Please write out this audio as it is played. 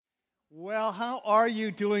Well, how are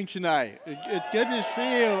you doing tonight? It's good to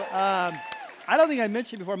see you. I don't think I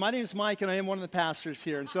mentioned before, my name is Mike, and I am one of the pastors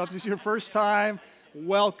here. And so if this is your first time,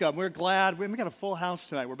 welcome. We're glad. We got a full house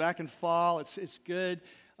tonight. We're back in fall. It's good.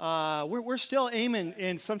 We're still aiming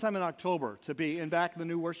in sometime in October to be back in the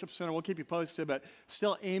new worship center. We'll keep you posted, but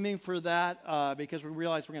still aiming for that because we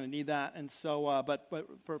realize we're going to need that. And so, but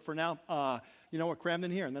for now, we're crammed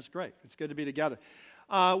in here, and that's great. It's good to be together.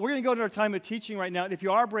 We're going to go to our time of teaching right now. And if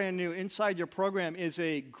you are brand new, inside your program is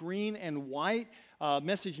a green and white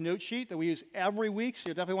message note sheet that we use every week. So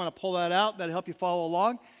you definitely want to pull that out. That'll help you follow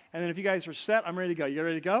along. And then if you guys are set, I'm ready to go. You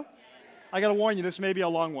ready to go? I got to warn you, this may be a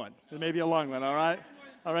long one. It may be a long one, all right?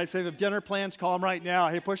 All right, so if you have dinner plans, call them right now.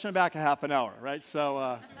 Hey, pushing it back a half an hour, right?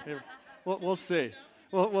 So we'll see.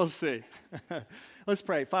 We'll see. Let's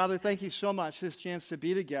pray. Father, thank you so much for this chance to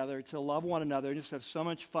be together, to love one another, and just have so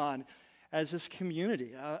much fun as this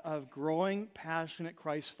community of growing, passionate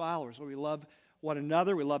Christ followers, where we love one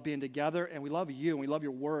another, we love being together, and we love you, and we love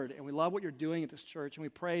your word, and we love what you're doing at this church, and we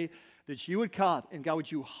pray that you would come, and God, would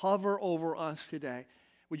you hover over us today?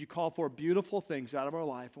 Would you call for beautiful things out of our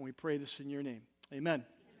life? And we pray this in your name. Amen.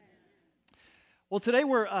 Well, today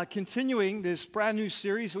we're continuing this brand new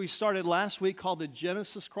series that we started last week called the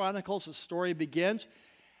Genesis Chronicles, The Story Begins.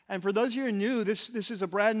 And for those of you who are new, this is a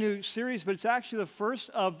brand new series, but it's actually the first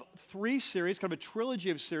of three series, kind of a trilogy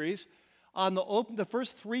of series, on the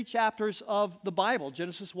first three chapters of the Bible,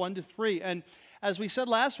 Genesis 1 to 3. And as we said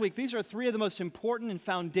last week, these are three of the most important and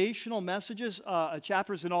foundational messages,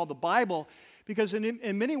 chapters in all the Bible, because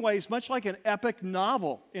in many ways, much like an epic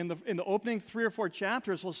novel, in the opening 3 or 4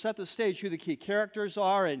 chapters will set the stage, who the key characters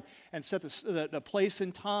are, and set the place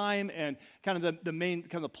and time, and kind of the main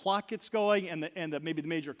kind of the plot gets going, and maybe the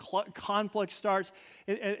major conflict starts,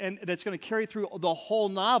 and that's going to carry through the whole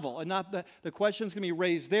novel, and not the questions going to be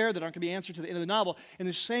raised there that aren't going to be answered to the end of the novel. In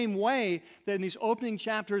the same way that in these opening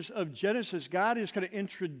chapters of Genesis, God is kind of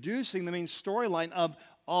introducing the main storyline of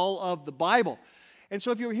all of the Bible. And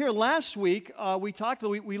so if you were here last week,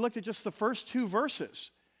 we looked at just the first 2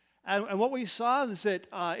 verses. And what we saw is that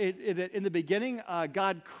in the beginning,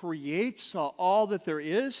 God creates all that there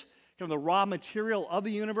is, kind of the raw material of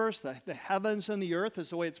the universe, the heavens and the earth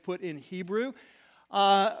is the way it's put in Hebrew.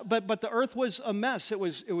 But the earth was a mess. It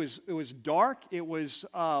was dark. It was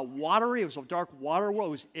watery. It was a dark water world.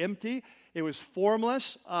 It was empty. It was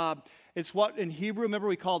formless. It's what in Hebrew, remember,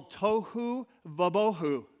 we called tohu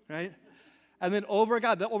vabohu, right? And then over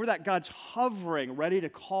that, God's hovering, ready to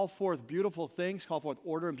call forth beautiful things, call forth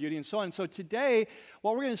order and beauty and so on. And so today,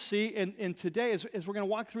 what we're going to see in today is we're going to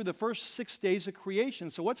walk through the first 6 days of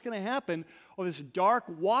creation. So what's going to happen over this dark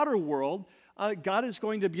water world, God is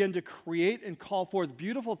going to begin to create and call forth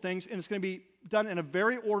beautiful things, and it's going to be done in a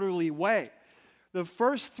very orderly way. The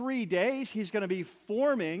first 3 days, he's going to be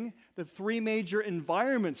forming the 3 major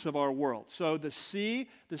environments of our world. So the sea,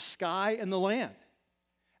 the sky, and the land.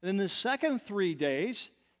 And then the second 3 days,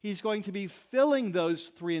 he's going to be filling those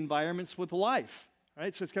 3 environments with life.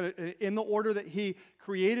 Right? So it's kind of in the order that he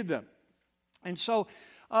created them. And so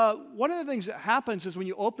one of the things that happens is when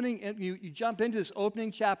you jump into this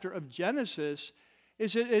opening chapter of Genesis,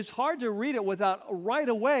 is it's hard to read it without right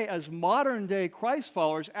away, as modern-day Christ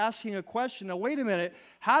followers, asking a question. Now, wait a minute.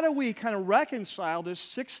 How do we kind of reconcile this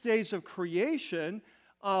 6 days of creation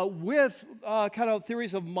with kind of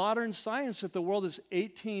theories of modern science that the world is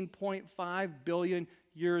 18.5 billion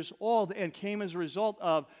years old and came as a result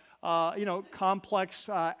of complex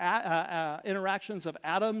interactions of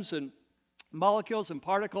atoms and molecules and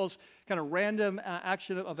particles, kind of random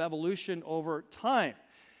action of evolution over time?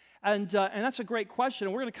 And that's a great question,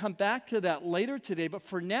 and we're going to come back to that later today. But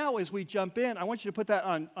for now, as we jump in, I want you to put that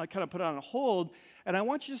on, kind of put it on hold, and I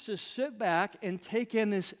want you just to sit back and take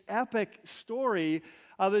in this epic story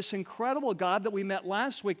of this incredible God that we met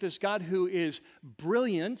last week, this God who is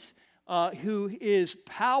brilliant, who is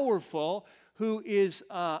powerful, who is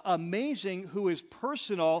amazing, who is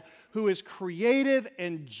personal, who is creative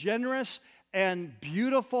and generous and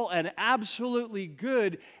beautiful and absolutely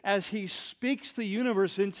good as he speaks the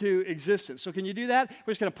universe into existence. So can you do that?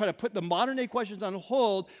 We're just going to put the modern day questions on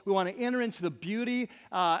hold. We want to enter into the beauty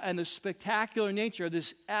and the spectacular nature of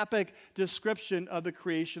this epic description of the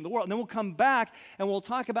creation of the world. And then we'll come back and we'll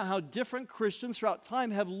talk about how different Christians throughout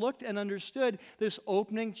time have looked and understood this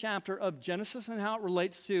opening chapter of Genesis and how it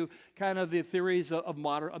relates to kind of the theories of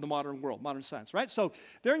the modern world, modern science, right? So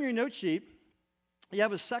there in your note sheet, you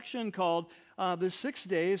have a section called the 6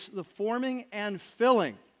 days, the forming and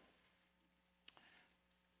filling.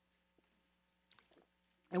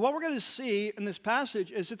 And what we're going to see in this passage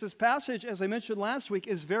is that this passage, as I mentioned last week,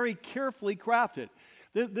 is very carefully crafted.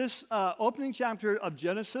 This opening chapter of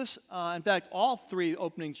Genesis, in fact, all three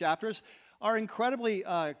opening chapters, are incredibly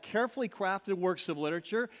carefully crafted works of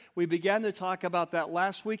literature. We began to talk about that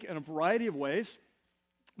last week in a variety of ways.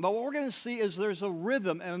 But what we're going to see is there's a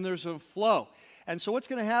rhythm and there's a flow. And so what's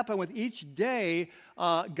going to happen with each day,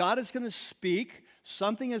 God is going to speak,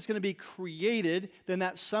 something is going to be created, then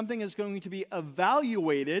that something is going to be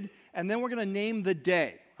evaluated, and then we're going to name the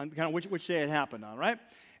day, kind of which day it happened on, right?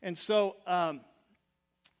 And so,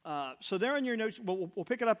 so there in your notes, we'll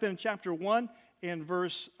pick it up then in chapter 1 in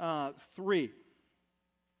verse 3.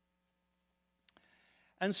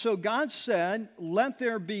 And so God said, "Let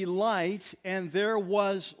there be light," and there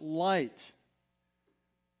was light.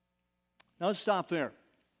 Now let's stop there.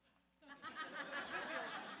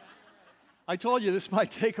 I told you this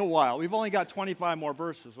might take a while. We've only got 25 more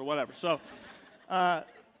verses or whatever. So, but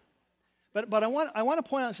I want to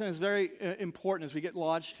point out something that's very important as we get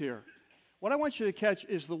lodged here. What I want you to catch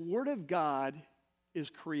is the Word of God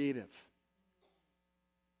is creative.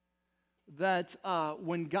 That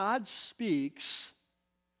when God speaks,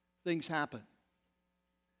 things happen.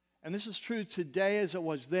 And this is true today as it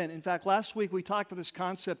was then. In fact, last week we talked about this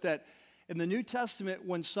concept that in the New Testament,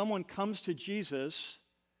 when someone comes to Jesus,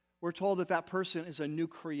 we're told that that person is a new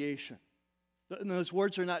creation. And those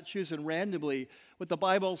words are not chosen randomly. What the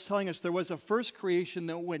Bible is telling us, there was a first creation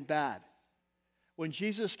that went bad. When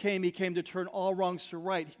Jesus came, he came to turn all wrongs to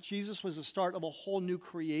right. Jesus was the start of a whole new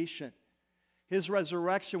creation. His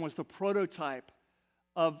resurrection was the prototype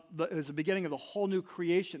it was the beginning of the whole new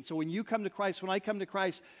creation. So when you come to Christ, when I come to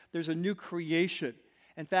Christ, there's a new creation.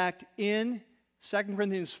 In fact, in 2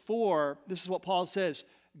 Corinthians 4, this is what Paul says,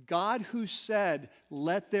 God who said,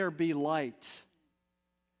 "Let there be light,"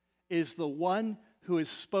 is the one who has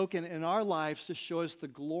spoken in our lives to show us the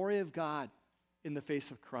glory of God in the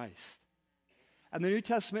face of Christ. And the New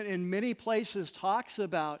Testament in many places talks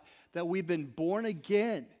about that we've been born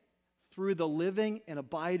again through the living and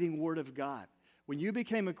abiding Word of God. When you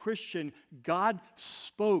became a Christian, God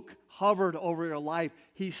spoke, hovered over your life.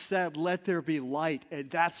 He said, "Let there be light," and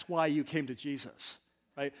that's why you came to Jesus,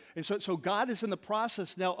 right? And so God is in the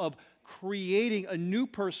process now of creating a new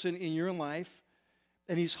person in your life,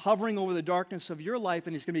 and he's hovering over the darkness of your life,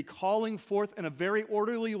 and he's going to be calling forth in a very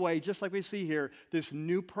orderly way, just like we see here, this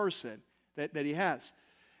new person that he has.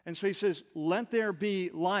 And so he says, "Let there be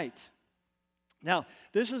light." Now,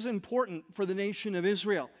 this is important for the nation of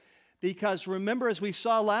Israel. Because remember, as we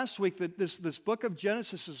saw last week, that this book of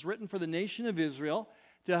Genesis is written for the nation of Israel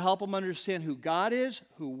to help them understand who God is,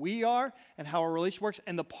 who we are, and how our relationship works,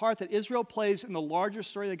 and the part that Israel plays in the larger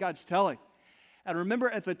story that God's telling. And remember,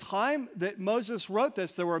 at the time that Moses wrote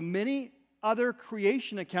this, there were many other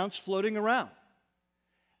creation accounts floating around.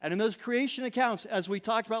 And in those creation accounts, as we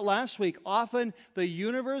talked about last week, often the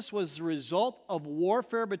universe was the result of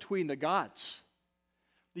warfare between the gods.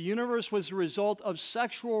 The universe was the result of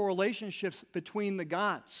sexual relationships between the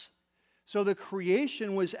gods. So the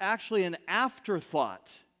creation was actually an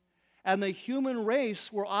afterthought. And the human race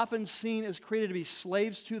were often seen as created to be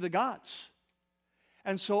slaves to the gods.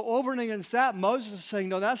 And so over and against that, Moses is saying,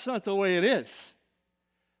 no, that's not the way it is.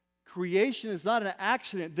 Creation is not an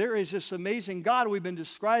accident. There is this amazing God we've been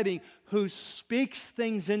describing who speaks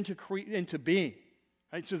things into being.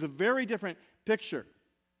 Right? So it's a very different picture.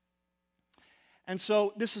 And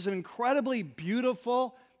so this is an incredibly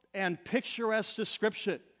beautiful and picturesque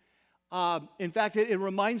description. In fact, it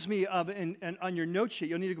reminds me of, and on your note sheet,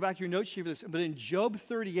 you'll need to go back to your note sheet for this, but in Job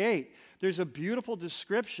 38, there's a beautiful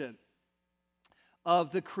description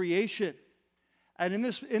of the creation. And in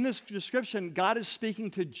this description, God is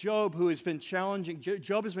speaking to Job, who has been challenging.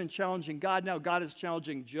 Job has been challenging God. Now God is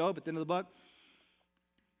challenging Job at the end of the book.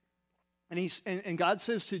 And God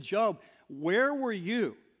says to Job, "Where were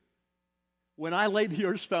you when I laid the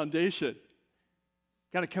earth's foundation?"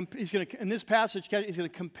 In this passage, he's going to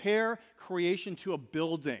compare creation to a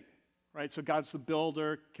building, right? So God's the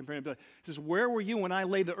builder, comparing a building. He says, "Where were you when I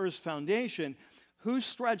laid the earth's foundation? Who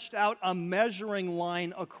stretched out a measuring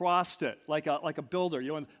line across it, like a builder,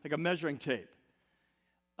 like a measuring tape?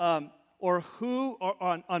 Or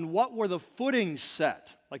on what were the footings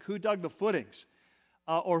set? Like who dug the footings?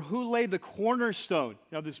 Or who laid the cornerstone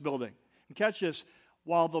of this building?" And catch this.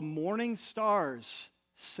 "While the morning stars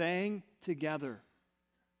sang together,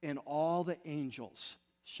 and all the angels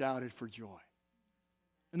shouted for joy."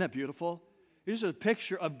 Isn't that beautiful? Here's a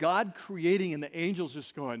picture of God creating and the angels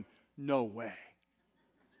just going, "No way."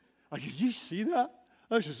 Like, did you see that?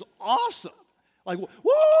 That's just awesome. Like, woo!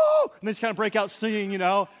 And they just kind of break out singing,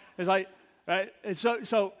 It's like, right? And so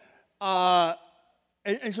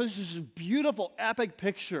this is this beautiful, epic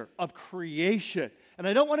picture of creation. And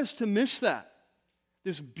I don't want us to miss that.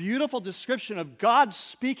 This beautiful description of God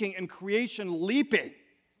speaking and creation leaping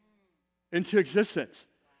into existence.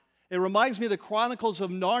 It reminds me of the Chronicles of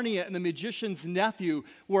Narnia and the magician's nephew,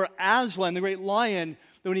 where Aslan, the great lion,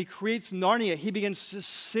 when he creates Narnia, he begins to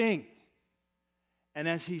sing. And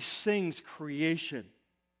as he sings, creation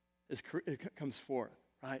comes forth,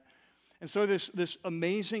 right? And so this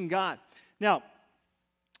amazing God. Now,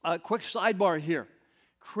 a quick sidebar here.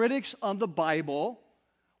 Critics of the Bible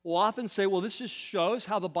will often say, well, this just shows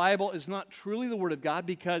how the Bible is not truly the Word of God,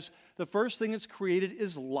 because the first thing it's created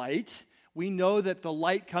is light. We know that the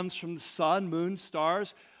light comes from the sun, moon,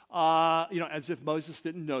 stars, as if Moses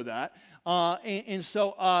didn't know that.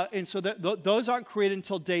 So those aren't created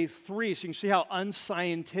until day 3, so you can see how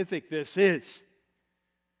unscientific this is.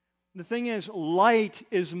 The thing is, light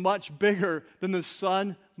is much bigger than the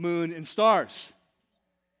sun, moon, and stars.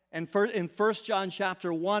 And in 1 John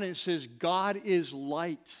chapter 1, it says, God is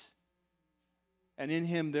light, and in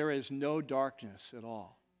him there is no darkness at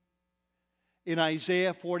all. In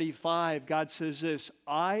Isaiah 45, God says this,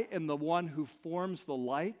 I am the one who forms the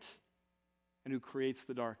light and who creates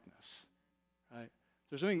the darkness. Right?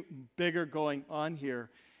 There's something bigger going on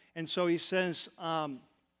here. And so he says,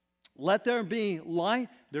 let there be light.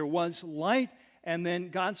 There was light. And then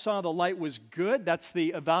God saw the light was good. That's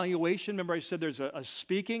the evaluation. Remember I said there's a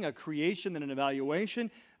speaking, a creation, then an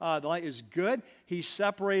evaluation. The light is good. He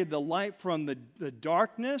separated the light from the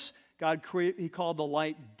darkness. He called the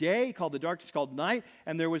light day. He called the darkness called night.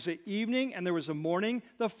 And there was an evening and there was a morning,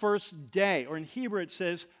 the first day. Or in Hebrew it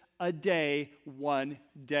says a day, one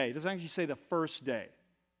day. It doesn't actually say the first day.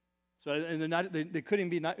 So and they couldn't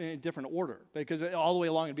be in a different order, because all the way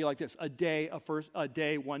along it'd be like this: a day, a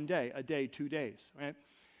day, one day, a day, 2 days. Right?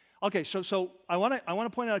 Okay, so I want to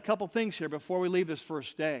point out a couple things here before we leave this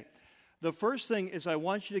first day. The first thing is I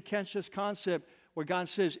want you to catch this concept where God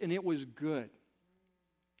says, "And it was good."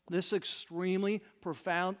 This is extremely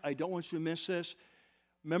profound. I don't want you to miss this.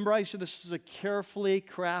 Remember, I said this is a carefully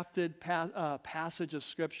crafted passage of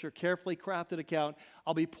Scripture, carefully crafted account.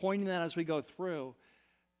 I'll be pointing that as we go through.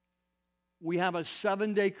 We have a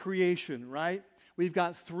 7-day creation, right? We've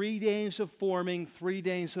got 3 days of forming, 3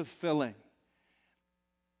 days of filling.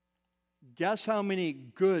 Guess how many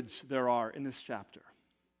goods there are in this chapter?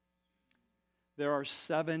 There are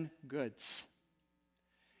 7 goods.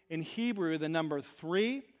 In Hebrew, the number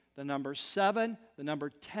 3, the number 7, the number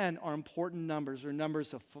 10 are important numbers. They're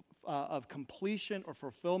numbers of completion or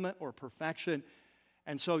fulfillment or perfection.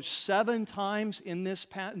 And so 7 times in this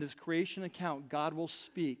creation account, God will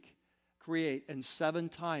speak, create, and 7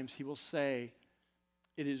 times he will say,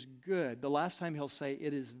 it is good. The last time he'll say,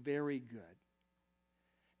 it is very good.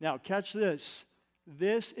 Now, catch this.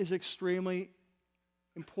 This is extremely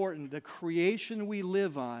important. The creation we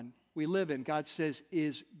live in, God says,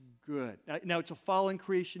 is good. Now, it's a fallen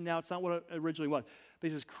creation now. It's not what it originally was.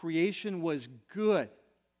 But he says creation was good.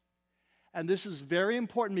 And this is very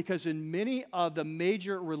important because in many of the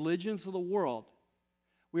major religions of the world,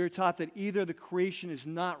 we are taught that either the creation is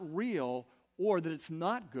not real or that it's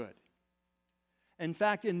not good. In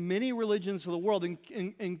fact, in many religions of the world,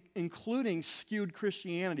 including skewed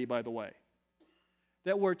Christianity, by the way,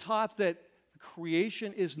 that we're taught that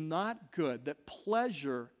creation is not good, that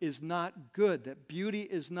pleasure is not good, that beauty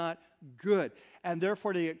is not good. And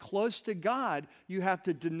therefore, to get close to God, you have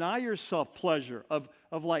to deny yourself pleasure of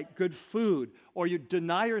like good food, or you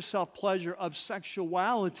deny yourself pleasure of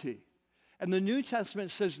sexuality. And the New Testament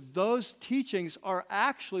says those teachings are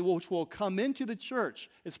actually, which will come into the church.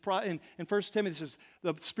 It's in 1 Timothy, it says,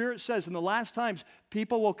 the Spirit says in the last times,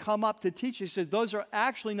 people will come up to teach. He says those are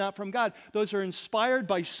actually not from God. Those are inspired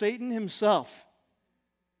by Satan himself.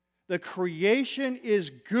 The creation is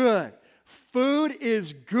good. Food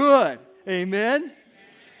is good. Amen? Amen.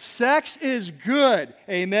 Sex is good.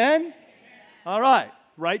 Amen? Amen? All right.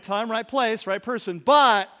 Right time, right place, right person.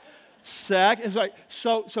 But sex is right.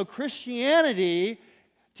 So Christianity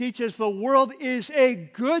teaches the world is a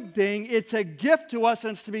good thing. It's a gift to us,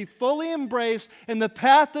 and it's to be fully embraced. And the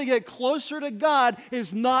path to get closer to God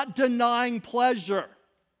is not denying pleasure.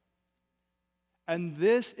 And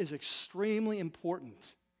this is extremely important,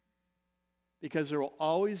 because there will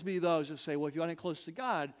always be those that say, well, if you want to get close to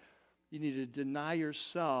God, you need to deny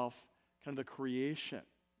yourself kind of the creation.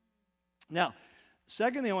 Now,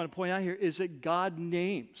 second thing I want to point out here is that God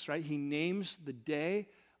names, right? He names the day.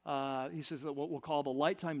 He says that what we'll call the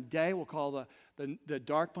light time day, we'll call the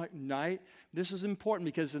dark night. This is important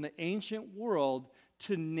because in the ancient world,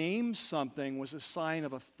 to name something was a sign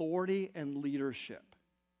of authority and leadership.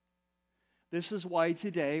 This is why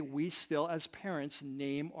today we still, as parents,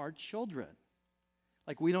 name our children.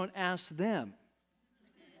 Like, we don't ask them.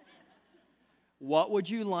 What would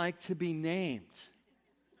you like to be named?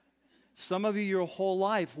 Some of you, your whole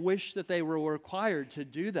life, wish that they were required to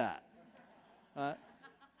do that.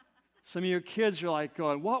 Some of your kids are like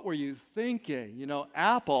going, what were you thinking? You know,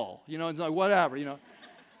 Apple, you know, it's like whatever, you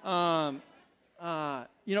know.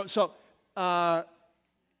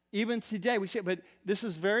 Even today, we say, but this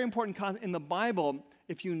is very important concept. In the Bible,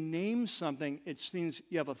 if you name something, it means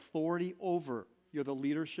you have authority over. You're the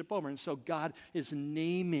leadership over. And so God is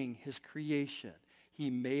naming his creation. He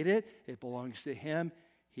made it. It belongs to him.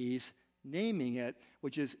 He's naming it,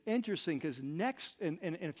 which is interesting because next,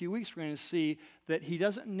 in a few weeks, we're going to see that he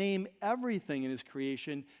doesn't name everything in his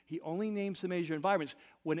creation. He only names the major environments.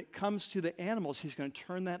 When it comes to the animals, he's going to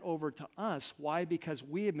turn that over to us. Why? Because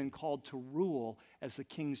we have been called to rule as the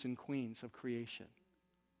kings and queens of creation.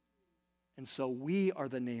 And so we are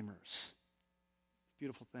the namers. It's a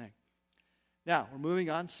beautiful thing. Now, we're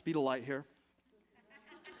moving on. Speed of light here.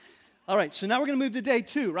 All right, so now we're going to move to day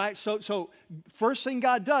 2, right? So first thing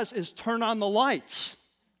God does is turn on the lights.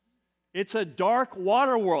 It's a dark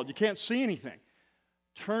water world. You can't see anything.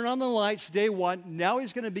 Turn on the lights, day 1. Now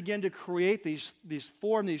he's going to begin to create these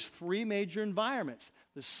 3 major environments.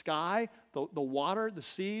 The sky, the water, the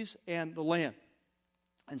seas, and the land.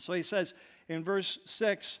 And so he says in verse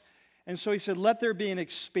 6, and so he said, let there be an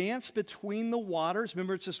expanse between the waters.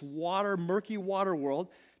 Remember, it's this murky water world,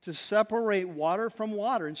 to separate water from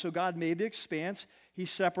water. And so God made the expanse. He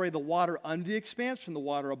separated the water under the expanse from the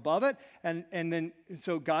water above it.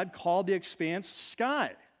 So God called the expanse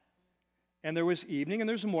sky. And there was evening and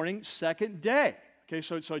there's morning, second day. Okay,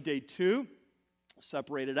 so day 2,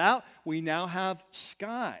 separated out. We now have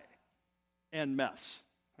sky and mess.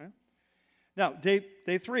 Okay? Now, day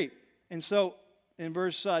 3. And so in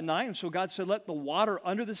verse 9, so God said, let the water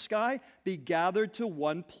under the sky be gathered to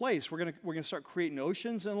one place. We're gonna start creating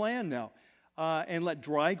oceans and land now. And let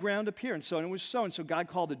dry ground appear. And it was so. And so God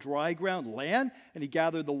called the dry ground land, and he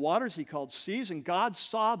gathered the waters he called seas, and God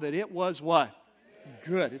saw that it was what?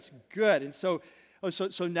 Good. It's good. And so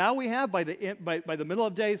now we have, by the middle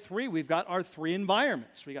of day 3, we've got our 3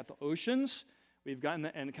 environments. We got the oceans, we've got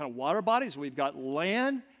and kind of water bodies, we've got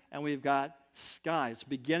land, and we've got sky. It's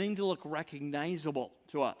beginning to look recognizable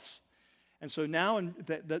to us. And so now in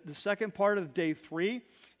the second part of day 3,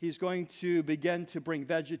 he's going to begin to bring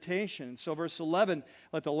vegetation. So verse 11,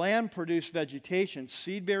 let the land produce vegetation,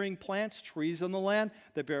 seed-bearing plants, trees on the land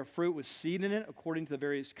that bear fruit with seed in it according to the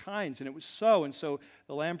various kinds. And it was so. And so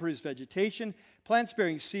the land produced vegetation, plants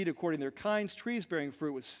bearing seed according to their kinds, trees bearing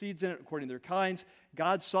fruit with seeds in it according to their kinds.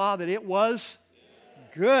 God saw that it was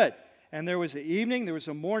good. And there was an evening, there was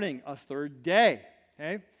a morning, a third day.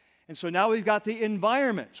 Okay? And so now we've got the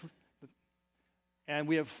environments. And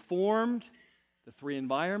we have formed the 3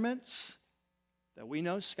 environments that we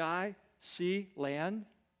know: sky, sea, land.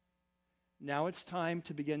 Now it's time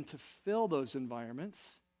to begin to fill those environments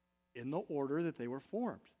in the order that they were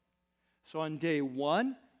formed. So on day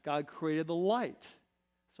 1, God created the light.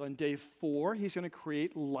 So on day 4, he's going to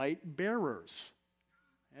create light bearers.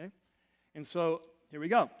 Okay? And so here we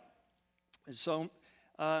go. And so,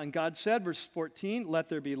 and God said, verse 14, let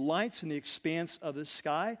there be lights in the expanse of the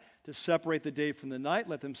sky to separate the day from the night.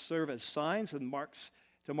 Let them serve as signs and marks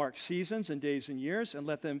to mark seasons and days and years. And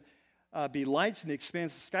let them be lights in the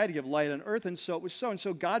expanse of the sky to give light on earth. And so it was so. And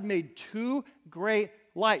so God made 2 great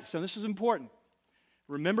lights. Now this is important.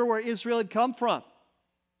 Remember where Israel had come from.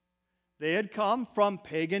 They had come from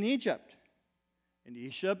pagan Egypt. In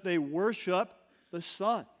Egypt, they worship the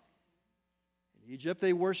sun. In Egypt,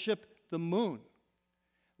 they worship the moon.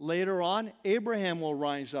 Later on, Abraham will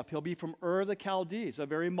rise up. He'll be from Ur of the Chaldees, a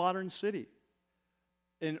very modern city.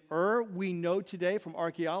 In Ur, we know today from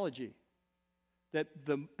archaeology that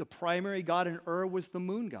the primary god in Ur was the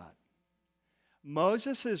moon god.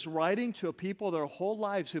 Moses is writing to a people their whole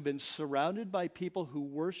lives who've been surrounded by people who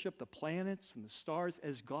worship the planets and the stars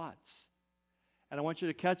as gods. And I want you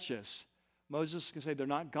to catch this. Moses can say they're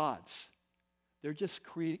not gods. They're just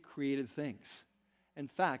created things. In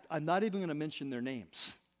fact, I'm not even going to mention their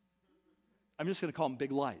names. I'm just going to call them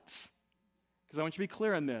big lights. Because I want you to be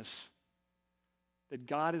clear on this, that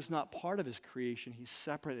God is not part of his creation. He's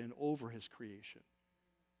separate and over his creation.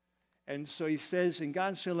 And so he says, and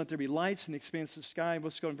God said, let there be lights in the expanse of the sky.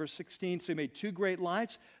 Let's go in verse 16. So he made 2 great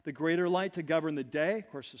lights, the greater light to govern the day, of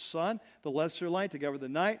course the sun, the lesser light to govern the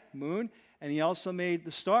night, moon, and he also made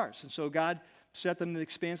the stars. And so God set them in the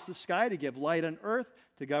expanse of the sky to give light on earth,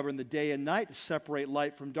 to govern the day and night, to separate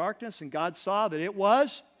light from darkness. And God saw that it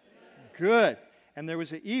was good. And there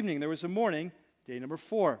was an evening, there was a morning, day number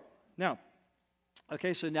 4. Now,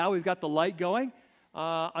 okay, so now we've got the light going.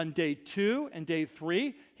 On day 2 and day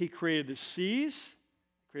 3, he created the seas,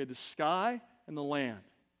 created the sky, and the land.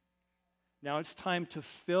 Now it's time to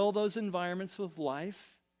fill those environments with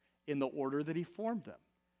life in the order that he formed them.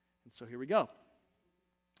 And so here we go.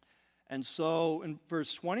 And so in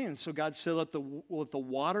verse 20, and so God said, let the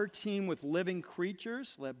water teem with living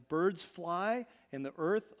creatures, let birds fly in the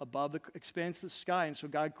earth above the expanse of the sky. And so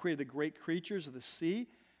God created the great creatures of the sea,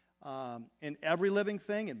 and every living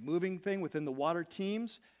thing and moving thing within the water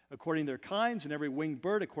teams, according to their kinds, and every winged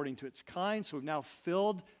bird according to its kind. So we've now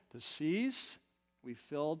filled the seas, we've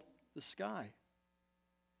filled the sky.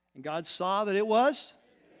 And God saw that it was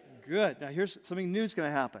good. Now here's something new is going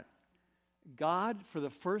to happen. God, for the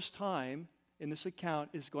first time in this account,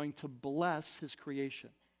 is going to bless his creation.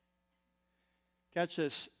 Catch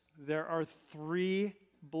this. There are 3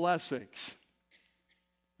 blessings.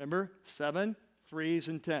 Remember? 7, 3s,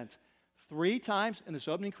 and 10s. 3 times in this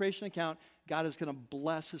opening creation account, God is going to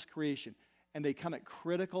bless his creation. And they come at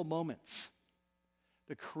critical moments.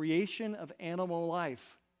 The creation of animal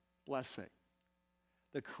life, blessing.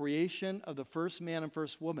 The creation of the first man and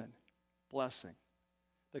first woman, blessing.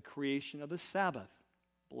 The creation of the Sabbath,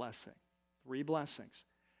 blessing. 3 blessings.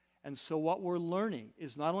 And so what we're learning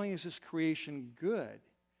is not only is this creation good,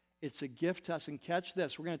 it's a gift to us. And catch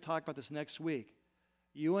this, we're going to talk about this next week.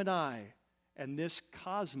 You and I and this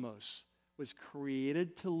cosmos was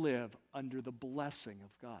created to live under the blessing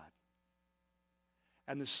of God.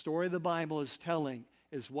 And the story the Bible is telling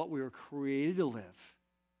is what we were created to live,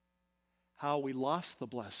 how we lost the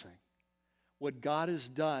blessing, what God has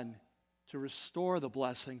done to restore the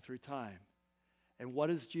blessing through time. And what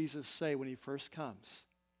does Jesus say when he first comes?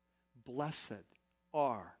 Blessed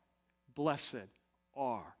are, blessed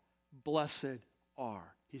are, blessed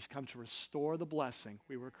are. He's come to restore the blessing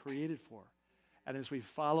we were created for. And as we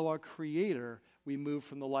follow our Creator, we move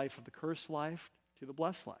from the life of the cursed life to the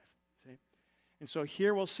blessed life. See? And so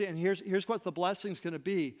here we'll see, and here's what the blessing's going to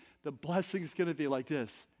be. The blessing's going to be like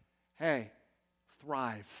this. Hey,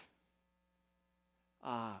 thrive.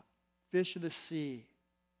 Fish of the sea,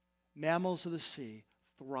 mammals of the sea,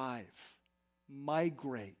 thrive,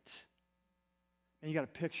 migrate. And you got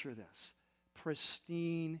to picture this.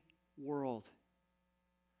 Pristine world.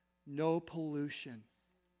 No pollution.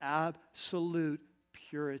 Absolute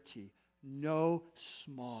purity. No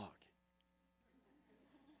smog.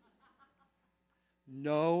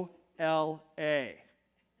 No LA.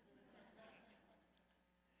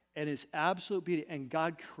 And it's absolute beauty. And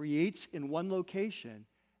God creates in one location.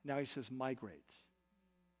 Now he says, migrate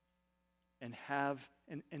and have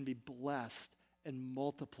and be blessed and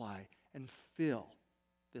multiply and fill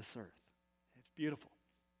this earth. It's beautiful.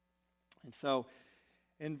 And so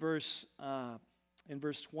in verse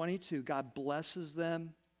 22, God blesses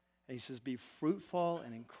them and he says, be fruitful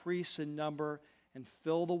and increase in number and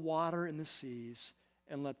fill the water in the seas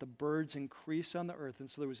and let the birds increase on the earth. And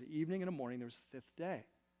so there was an evening and a morning, there was a 5th day.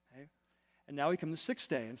 Okay? And now we come to the 6th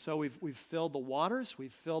day. And so we've filled the waters,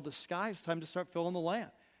 we've filled the sky. It's time to start filling the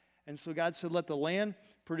land. And so God said, let the land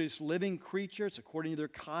produce living creatures according to their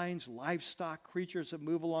kinds, livestock creatures that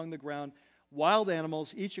move along the ground, wild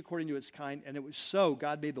animals, each according to its kind. And it was so.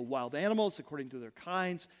 God made the wild animals according to their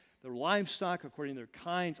kinds, the livestock according to their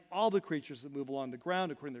kinds, all the creatures that move along the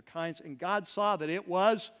ground according to their kinds. And God saw that it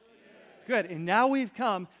was good. And now we've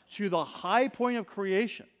come to the high point of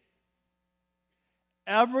creation.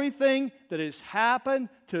 Everything that has happened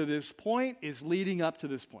to this point is leading up to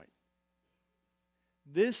this point.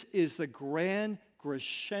 This is the grand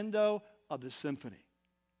crescendo of the symphony.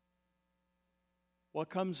 What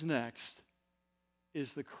comes next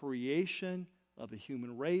is the creation of the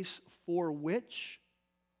human race for which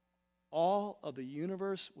all of the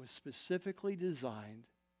universe was specifically designed.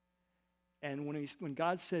 And when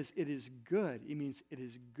God says it is good, he means it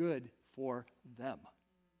is good for them.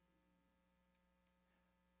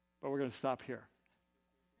 But we're going to stop here.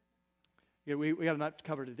 We got enough to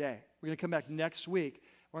cover today. We're going to come back next week.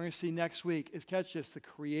 What we're going to see next week is, catch this, the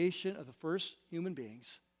creation of the first human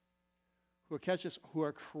beings who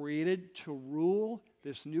are created to rule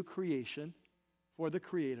this new creation for the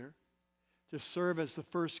Creator, to serve as the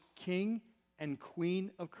first king and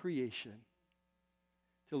queen of creation,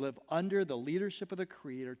 to live under the leadership of the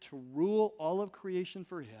Creator, to rule all of creation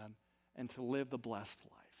for Him, and to live the blessed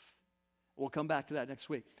life. We'll come back to that next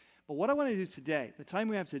week. But what I want to do today, the time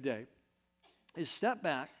we have today, is step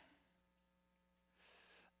back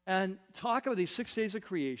and talk about these 6 days of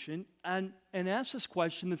creation and ask this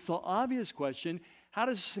question that's the obvious question. How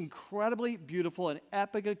does this incredibly beautiful and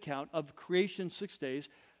epic account of creation 6 days,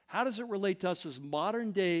 how does it relate to us as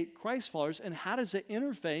modern day Christ followers, and how does it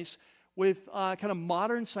interface with kind of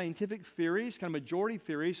modern scientific theories, kind of majority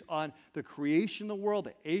theories on the creation of the world,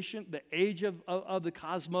 the age of the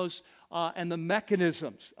cosmos, and the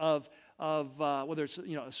mechanisms of whether it's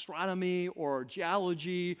astronomy or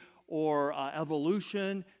geology or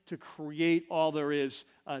evolution to create all there is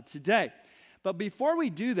today. But before we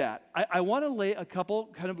do that, I want to lay a couple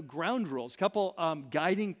kind of ground rules, a couple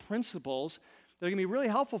guiding principles that are going to be really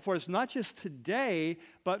helpful for us, not just today,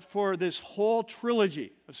 but for this whole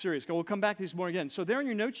trilogy of series. We'll come back to these more again. So there in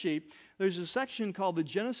your note sheet, there's a section called the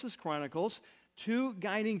Genesis Chronicles, 2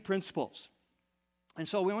 Guiding Principles. And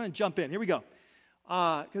so we want to jump in. Here we go.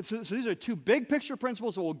 So these are 2 big picture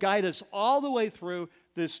principles that will guide us all the way through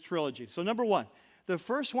this trilogy. So number 1, the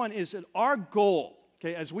first one is that our goal,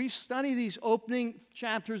 okay, as we study these opening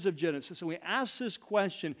chapters of Genesis and we ask this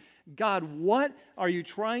question, God, what are you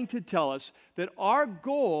trying to tell us? That our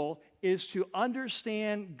goal is to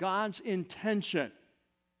understand God's intention.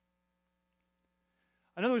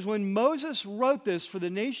 In other words, when Moses wrote this for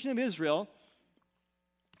the nation of Israel,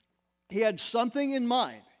 he had something in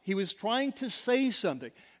mind. He was trying to say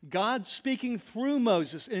something. God speaking through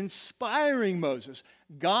Moses, inspiring Moses.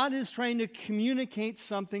 God is trying to communicate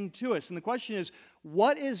something to us. And the question is,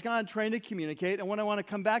 what is God trying to communicate? And what I want to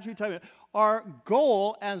come back to tell you, our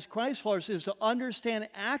goal as Christ followers is to understand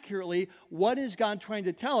accurately what is God trying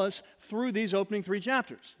to tell us through these opening 3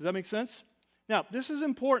 chapters. Does that make sense? Now, this is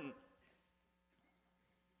important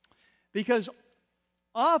because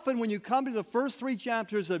often when you come to the first 3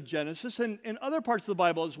 chapters of Genesis, and in other parts of the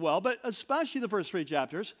Bible as well, but especially the first 3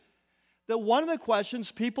 chapters, that one of the questions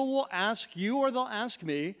people will ask you or they'll ask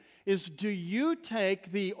me is, do you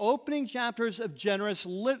take the opening chapters of Genesis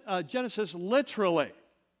literally?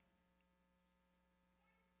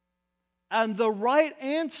 And the right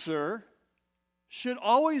answer should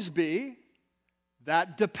always be,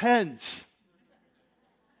 that depends.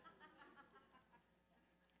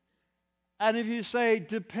 And if you say,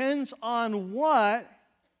 depends on what,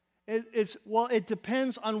 it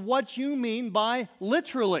depends on what you mean by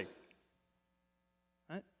literally.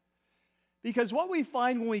 Right? Because what we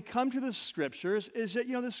find when we come to the Scriptures is that,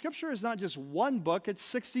 the Scripture is not just one book, it's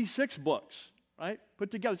 66 books, right?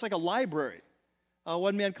 Put together. It's like a library.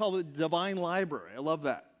 One man called it Divine Library. I love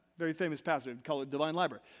that. Very famous pastor called it Divine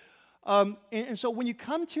Library. And so when you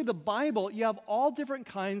come to the Bible, you have all different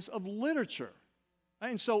kinds of literature. Right?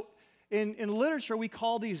 And so in literature, we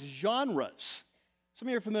call these genres. Some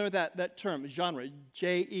of you are familiar with that term, genre,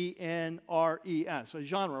 Genres, a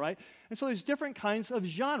genre, right? And so there's different kinds of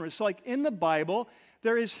genres. So like in the Bible,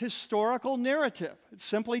 there is historical narrative. It's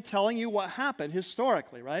simply telling you what happened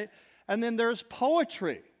historically, right? And then there's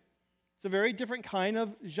poetry. It's a very different kind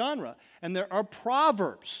of genre. And there are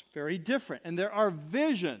proverbs, very different. And there are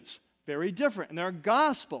visions, very different. And there are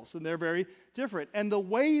gospels, and they're very different. And the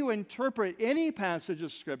way you interpret any passage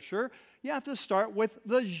of Scripture, you have to start with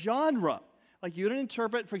the genre. Like you don't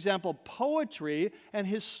interpret, for example, poetry and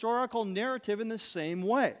historical narrative in the same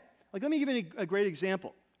way. Like let me give you a great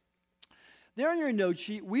example. There in your note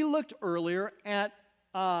sheet, we looked earlier at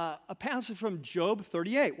a passage from Job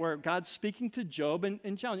 38, where God's speaking to Job and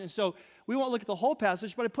challenging. And so we won't look at the whole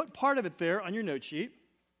passage, but I put part of it there on your note sheet.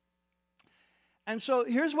 And so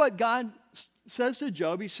here's what God says to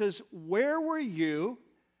Job. He says, where were you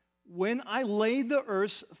when I laid the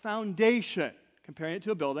earth's foundation? Comparing it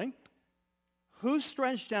to a building. Who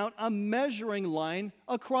stretched out a measuring line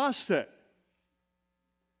across it?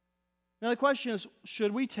 Now the question is,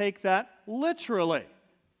 should we take that literally?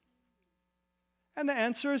 And the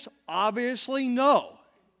answer is obviously no.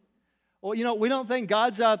 Well, we don't think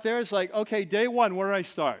God's out there. It's like, okay, day 1, where do I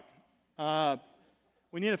start?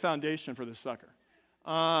 We need a foundation for this sucker.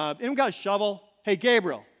 Anyone got a shovel? Hey,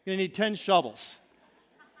 Gabriel, you're going to need 10 shovels.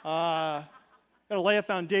 Got to lay a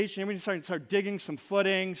foundation. We need to start digging some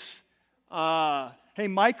footings. Hey,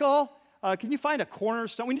 Michael, can you find a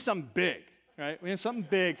cornerstone? We need something big, right? We need something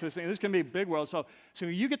big for this thing. This is going to be a big world. So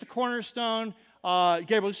you get the cornerstone.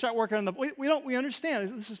 Gabriel, let's start working on we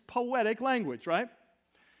understand. This is poetic language, right?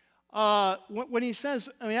 When he says,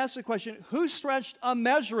 and he asks the question, who stretched a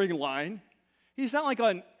measuring line? He's not like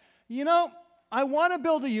going, I want to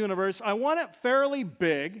build a universe. I want it fairly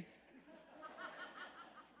big.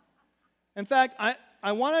 In fact,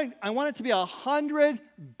 I want it to be 100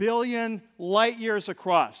 billion light years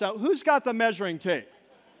across. Now, who's got the measuring tape?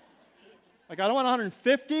 Like, I don't want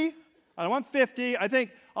 150. I don't want 50. I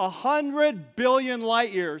think 100 billion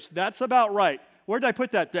light years. That's about right. Where did I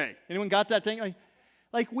put that thing? Anyone got that thing?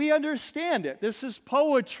 Like, we understand it. This is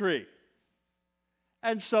poetry.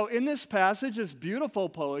 And so in this passage, this beautiful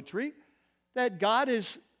poetry, that God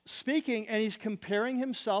is speaking and he's comparing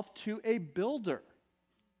himself to a builder.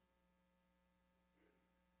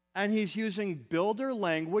 And he's using builder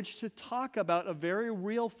language to talk about a very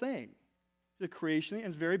real thing, the creation, and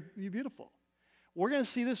it's very beautiful. We're going to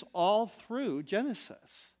see this all through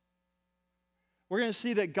Genesis. We're going to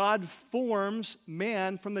see that God forms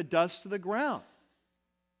man from the dust of the ground.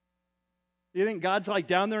 You think God's like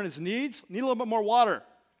down there in his needs? Need a little bit more water.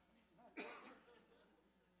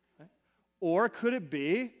 Or could it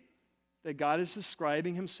be that God is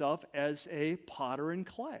describing himself as a potter in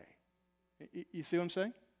clay? You see what I'm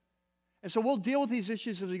saying? And so we'll deal with these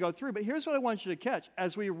issues as we go through. But here's what I want you to catch.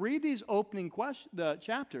 As we read these opening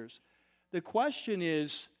chapters, the question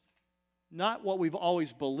is not what we've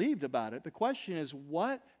always believed about it. The question is,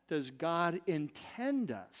 what does God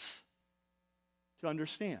intend us to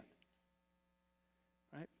understand?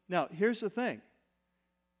 Right? Now, here's the thing.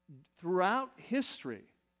 Throughout history,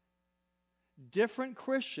 different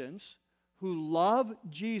Christians who love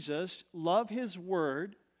Jesus, love his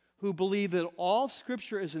word, who believe that all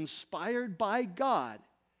Scripture is inspired by God,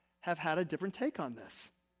 have had a different take on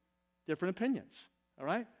this, different opinions, all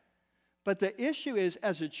right? But the issue is,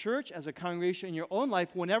 as a church, as a congregation, in your own life,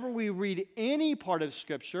 whenever we read any part of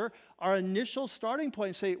Scripture, our initial starting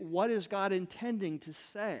point is say, what is God intending to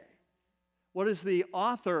say? What is the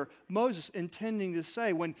author, Moses, intending to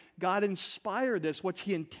say? When God inspired this, what's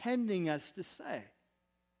he intending us to say?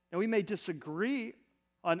 And we may disagree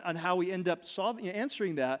on how we end up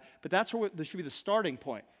answering that, but that's where this should be the starting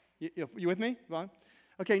point. You with me, Vaughn?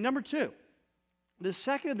 Okay, number two. The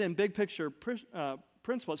second then big picture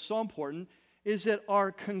principle that's so important is that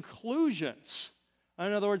our conclusions,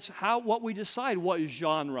 in other words, what we decide what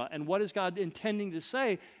genre and what is God intending to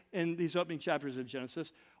say in these opening chapters of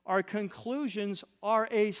Genesis, our conclusions are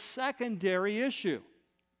a secondary issue.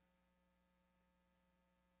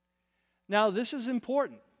 Now, this is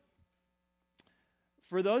important.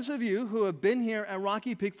 For those of you who have been here at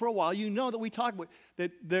Rocky Peak for a while, you know that we talk about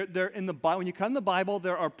that they're in the Bible. When you come to the Bible,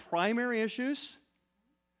 there are primary issues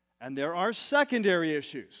and there are secondary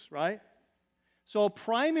issues, right? So a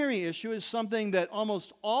primary issue is something that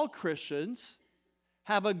almost all Christians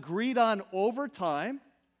have agreed on over time.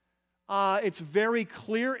 It's very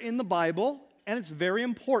clear in the Bible, and it's very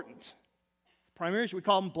important. Primary issue, we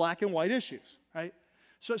call them black and white issues, right?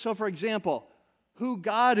 So for example, who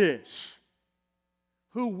God is,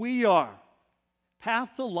 who we are,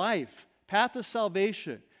 path to life, path to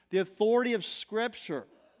salvation, the authority of Scripture,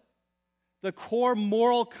 the core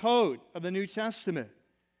moral code of the New Testament.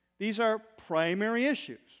 These are primary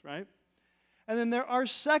issues, right? And then there are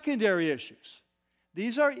secondary issues.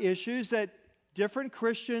 These are issues that different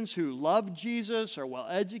Christians who love Jesus, are well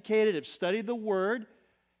educated, have studied the Word,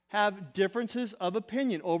 have differences of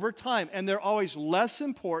opinion over time, and they're always less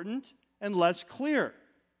important and less clear.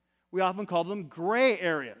 We often call them gray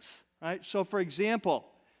areas, right? So, for example,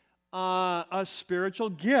 spiritual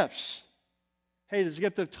gifts. Hey, does the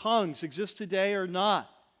gift of tongues exist today or not?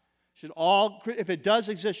 If it does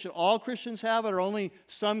exist, should all Christians have it or only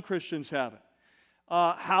some Christians have it?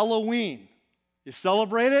 Halloween, you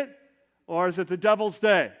celebrate it or is it the devil's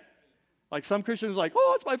day? Like some Christians are like,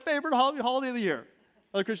 oh, it's my favorite holiday of the year.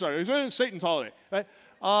 Other Christians are like, it's Satan's holiday, right?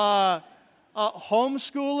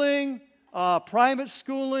 Homeschooling, private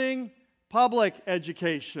schooling, public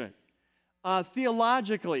education.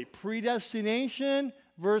 Theologically, predestination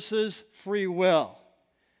versus free will.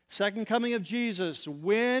 Second coming of Jesus,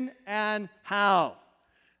 when and how.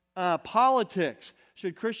 Politics,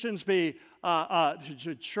 should Christians be,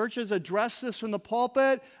 should churches address this from the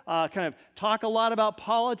pulpit, kind of talk a lot about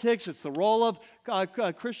politics? It's the role of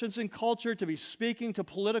Christians in culture to be speaking to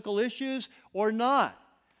political issues or not?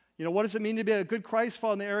 You know, what does it mean to be a good Christ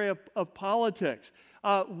follower in the area of politics?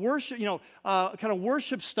 Worship, kind of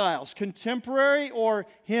worship styles, contemporary or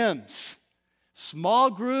hymns? Small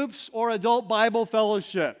groups or adult Bible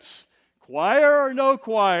fellowships? Choir or no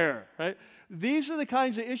choir, right? These are the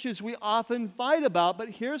kinds of issues we often fight about, but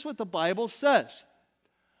here's what the Bible says.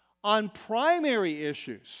 On primary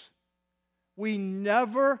issues, we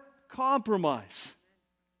never compromise,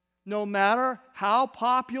 no matter how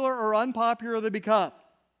popular or unpopular they become.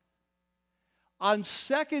 On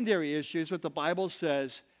secondary issues, what the Bible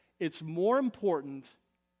says, it's more important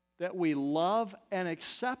that we love and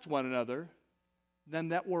accept one another than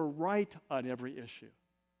that we're right on every issue.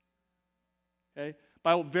 Okay?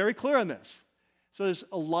 Bible very clear on this. So there's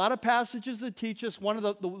a lot of passages that teach us. One of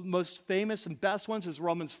the most famous and best ones is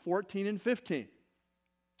Romans 14 and 15.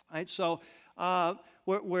 Right? So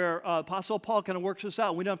where Apostle Paul kind of works this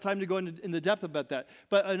out. We don't have time to go into the depth about that.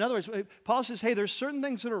 But in other words, Paul says, hey, there's certain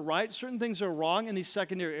things that are right, certain things that are wrong in these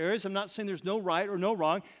secondary areas. I'm not saying there's no right or no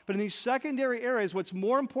wrong, but in these secondary areas, what's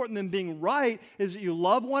more important than being right is that you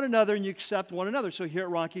love one another and you accept one another. So here at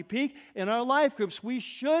Rocky Peak, in our life groups, we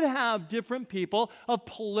should have different people of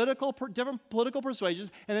different political persuasions,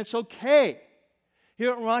 and it's okay.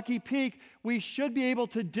 Here at Rocky Peak, we should be able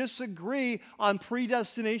to disagree on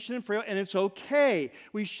predestination and free will, and it's okay.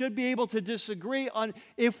 We should be able to disagree on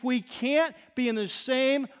if we can't be in the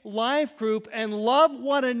same life group and love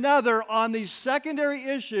one another on these secondary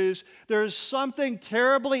issues, there's something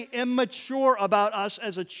terribly immature about us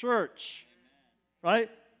as a church. Right?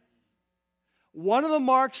 One of the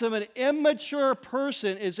marks of an immature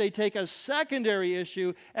person is they take a secondary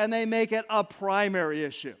issue and they make it a primary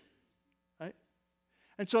issue.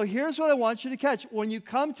 And so here's what I want you to catch. When you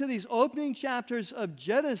come to these opening chapters of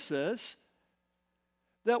Genesis,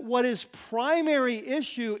 that what is primary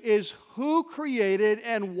issue is who created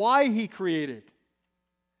and why he created.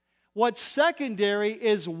 What's secondary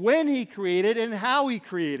is when he created and how he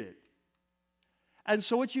created. And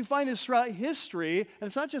so what you find is throughout history, and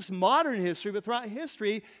it's not just modern history, but throughout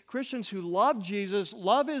history, Christians who love Jesus,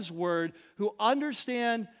 love his word, who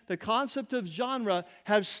understand the concept of genre,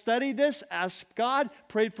 have studied this, asked God,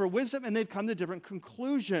 prayed for wisdom, and they've come to different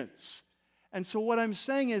conclusions. And so what I'm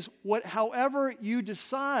saying is, however you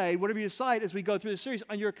decide, whatever you decide as we go through the series,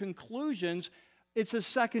 on your conclusions, it's a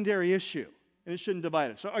secondary issue, and it shouldn't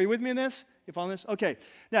divide us. So are you with me in this? You following this? Okay.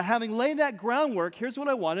 Now, having laid that groundwork, here's what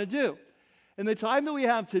I want to do. In the time that we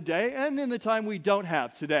have today, and in the time we don't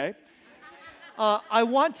have today, I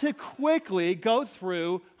want to quickly go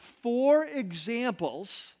through 4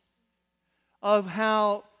 examples of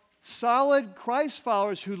how solid Christ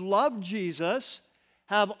followers who love Jesus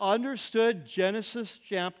have understood Genesis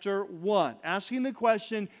chapter 1. Asking the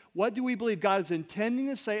question, what do we believe God is intending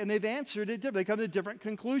to say? And they've answered it differently. They come to different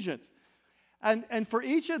conclusions. And for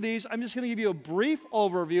each of these, I'm just going to give you a brief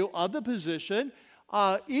overview of the position.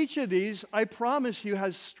 Each of these, I promise you,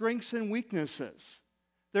 has strengths and weaknesses.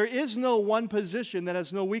 There is no one position that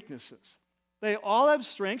has no weaknesses. They all have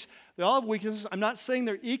strengths. They all have weaknesses. I'm not saying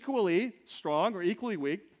they're equally strong or equally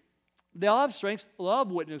weak. They all have strengths. They all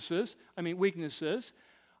have weaknesses.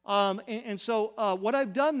 So what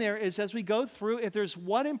I've done there is as we go through, if there's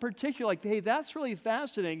one in particular, like, hey, that's really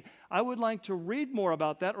fascinating, I would like to read more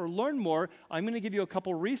about that or learn more, I'm going to give you a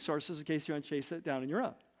couple resources in case you want to chase it down on your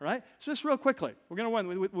own. All right? So just real quickly, we're going to run.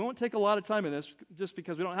 We won't take a lot of time in this just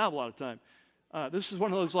because we don't have a lot of time. This is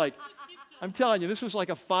one of those, like, I'm telling you, this was like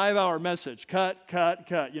a 5-hour message. Cut,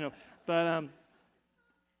 you know. But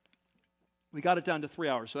we got it down to 3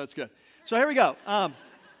 hours, so that's good. So here we go.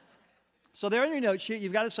 So there in your note sheet,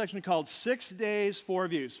 you've got a section called 6 Days, 4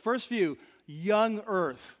 Views. First view, young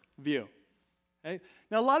earth view. Okay?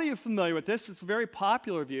 Now, a lot of you are familiar with this. It's a very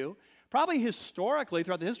popular view. Probably historically,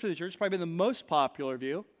 throughout the history of the church, it's probably been the most popular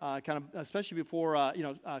view, especially before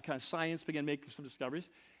kind of science began making some discoveries.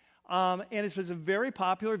 And it's a very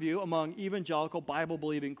popular view among evangelical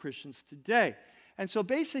Bible-believing Christians today. And so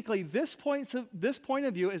basically, this point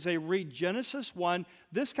of view is a read Genesis 1.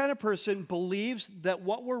 This kind of person believes that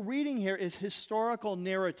what we're reading here is historical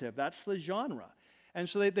narrative. That's the genre. And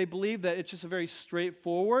so they believe that it's just a very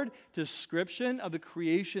straightforward description of the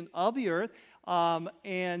creation of the earth.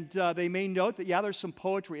 They may note that, there's some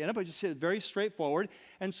poetry in it, but just it's very straightforward.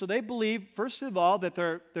 And so they believe, first of all, that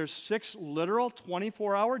there's 6 literal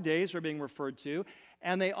 24-hour days are being referred to.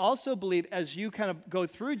 And they also believe, as you kind of go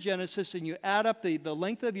through Genesis and you add up the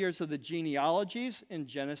length of years of the genealogies in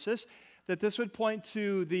Genesis, that this would point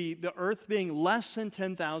to the earth being less than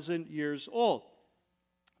 10,000 years old.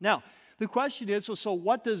 Now, the question is, so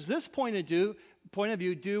what does this point of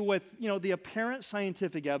view do with, the apparent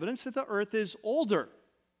scientific evidence that the earth is older?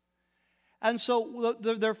 And so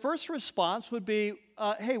their first response would be,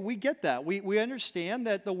 hey, we get that. We understand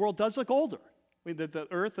that the world does look older. That the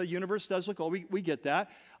earth, the universe does look old. We get that.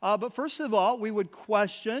 But first of all, we would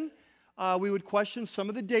question some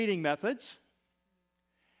of the dating methods.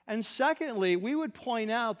 And secondly, we would point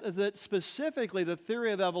out that specifically the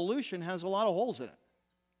theory of evolution has a lot of holes in it.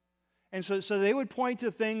 And so they would point to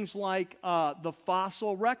things like the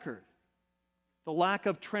fossil record, the lack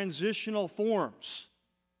of transitional forms.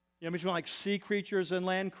 Between like sea creatures and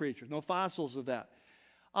land creatures, no fossils of that.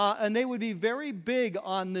 And they would be very big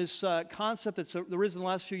on this concept that's arisen in the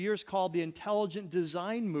last few years called the intelligent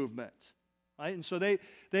design movement, right? And so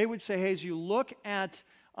they would say, hey, as you look at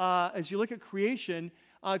creation,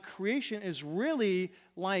 creation is really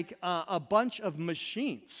like a bunch of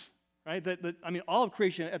machines. right? All of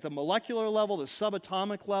creation at the molecular level, the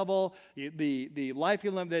subatomic level, the life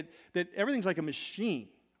level, that everything's like a machine.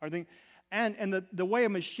 And the way a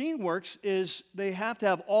machine works is they have to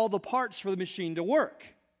have all the parts for the machine to work.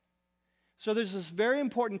 So there's this very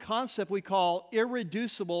important concept we call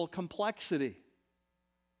irreducible complexity.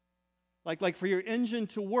 Like for your engine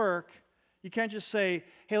to work, you can't just say,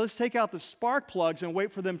 hey, let's take out the spark plugs and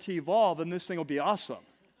wait for them to evolve, and this thing will be awesome.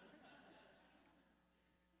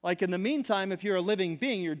 Like in the meantime, if you're a living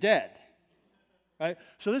being, you're dead. Right?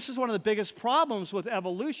 So this is one of the biggest problems with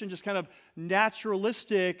evolution, just kind of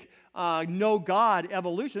naturalistic, no God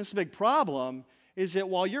evolution. This is a big problem, is that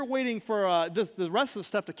while you're waiting for the rest of the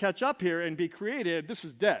stuff to catch up here and be created, this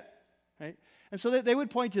is dead. Right? And so they would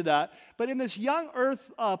point to that. But in this young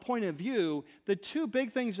earth point of view, the two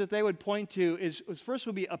big things that they would point to is first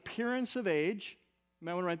would be appearance of age. You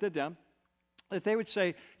might want to write that down. That they would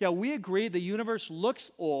say, yeah, we agree the universe looks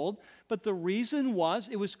old, but the reason was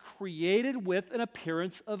it was created with an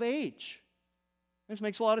appearance of age. This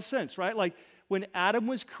makes a lot of sense, right? Like when Adam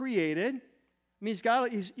was created, he's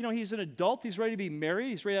an adult, he's ready to be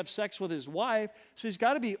married, he's ready to have sex with his wife, so he's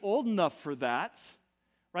got to be old enough for that,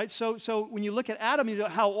 right? So when you look at Adam, you know,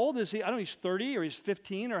 how old is he? I don't know, he's 30 or he's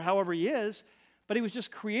 15 or however he is, but he was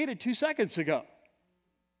just created 2 seconds ago,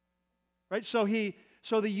 right?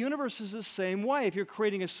 So the universe is the same way. If you're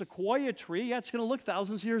creating a sequoia tree, yeah, it's going to look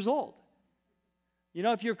thousands of years old. You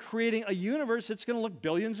know, if you're creating a universe, it's going to look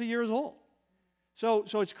billions of years old. So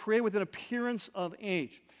it's created with an appearance of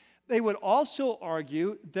age. They would also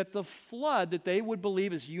argue that the flood that they would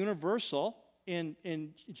believe is universal in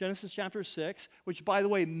Genesis chapter 6, which, by the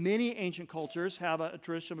way, many ancient cultures have a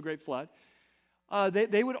tradition of a great flood.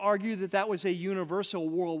 They would argue that was a universal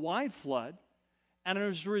worldwide flood. And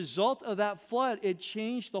as a result of that flood, it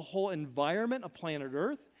changed the whole environment of planet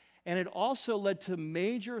Earth, and it also led to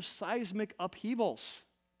major seismic upheavals.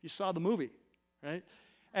 You saw the movie, right?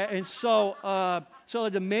 And so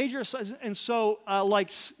led to major,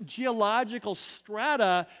 geological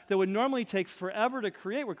strata that would normally take forever to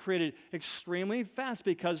create were created extremely fast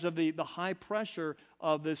because of the high pressure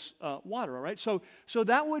of this water, all right? So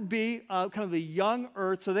that would be kind of the young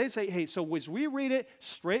earth. So they say, hey, so as we read it,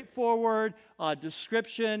 straightforward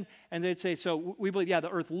description, and they'd say, so we believe, yeah, the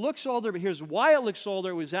earth looks older, but here's why it looks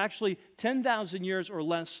older. It was actually 10,000 years or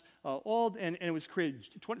less old, and it was created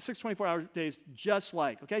 6 24-hour days just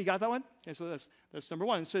like. Okay, you got that one? Okay, so that's number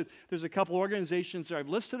one. And so there's a couple organizations that I've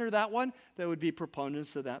listed under that one that would be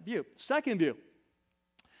proponents of that view. Second view,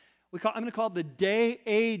 I'm going to call it the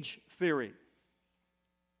day-age theory.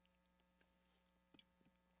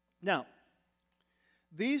 Now,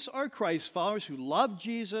 these are Christ followers who love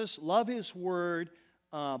Jesus, love His Word,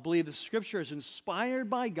 believe the Scripture is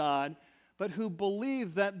inspired by God, but who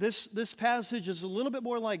believe that this passage is a little bit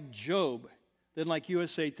more like Job than like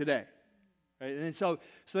USA Today. Right? And so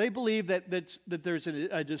they believe that there's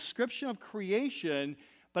a description of creation,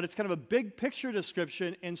 but it's kind of a big picture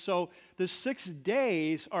description, and so the 6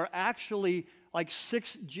 days are actually like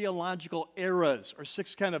 6 geological eras, or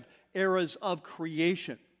 6 kind of eras of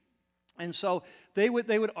creation. And so they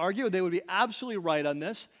would argue, they would be absolutely right on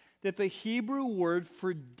this, that the Hebrew word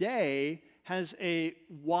for day has we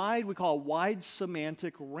call a wide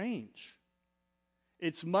semantic range.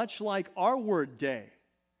 It's much like our word day.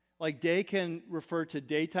 Like day can refer to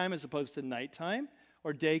daytime as opposed to nighttime,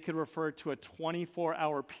 or day could refer to a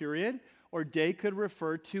 24-hour period, or day could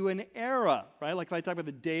refer to an era, right? Like if I talk about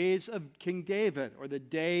the days of King David or the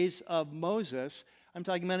days of Moses, I'm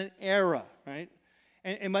talking about an era, right?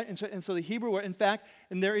 And so the Hebrew word, in fact,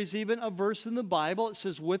 and there is even a verse in the Bible, it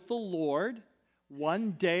says, with the Lord,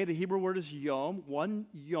 one day, the Hebrew word is yom, one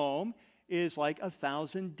yom is like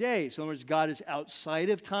 1,000 days. In other words, God is outside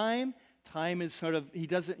of time. Time is sort of, he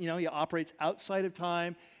operates outside of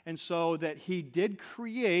time. And so that he did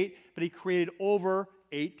create, but he created over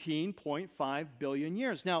 18.5 billion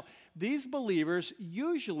years. Now, these believers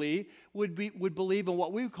usually would believe in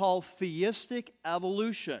what we call theistic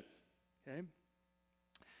evolution. Okay?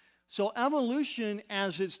 So evolution,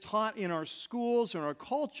 as it's taught in our schools and our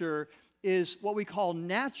culture, is what we call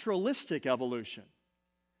naturalistic evolution.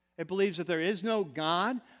 It believes that there is no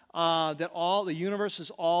God, that the universe is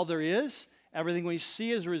all there is. Everything we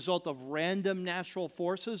see is a result of random natural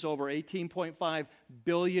forces over 18.5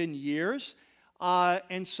 billion years.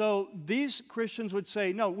 And so these Christians would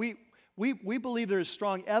say, no, we believe there is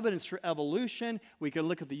strong evidence for evolution. We can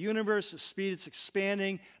look at the universe, the speed it's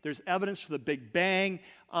expanding. There's evidence for the Big Bang.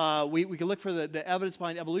 We can look for the evidence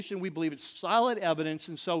behind evolution. We believe it's solid evidence.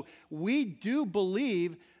 And so we do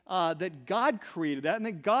believe that God created that, and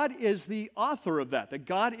that God is the author of that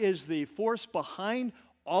God is the force behind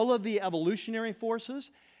all of the evolutionary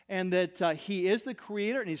forces, and that he is the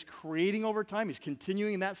creator, and he's creating over time. He's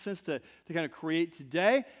continuing in that sense to kind of create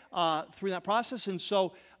today through that process. And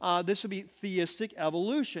so this would be theistic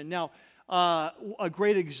evolution. Now, a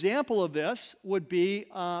great example of this would be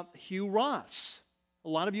Hugh Ross. A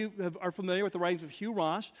lot of you are familiar with the writings of Hugh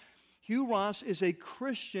Ross. Hugh Ross is a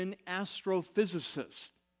Christian astrophysicist.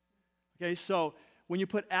 Okay, so when you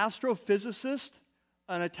put astrophysicist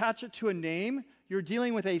and attach it to a name, you're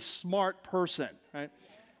dealing with a smart person, right?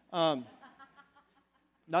 Not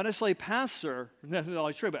necessarily pastor,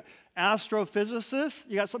 necessarily true, but astrophysicist,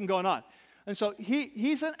 you got something going on. And so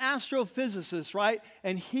he's an astrophysicist, right?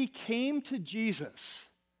 And he came to Jesus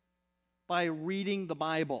by reading the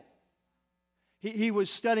Bible. He was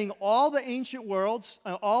studying all the ancient worlds,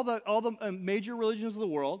 all the major religions of the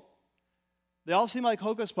world. They all seem like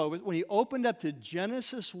hocus pocus. When he opened up to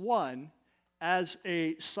Genesis 1, as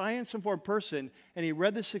a science-informed person, and he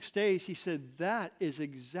read the 6 days, he said, that is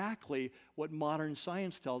exactly what modern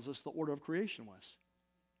science tells us the order of creation was.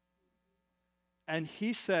 And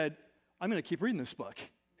he said, I'm going to keep reading this book,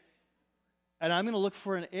 and I'm going to look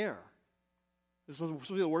for an error. This was supposed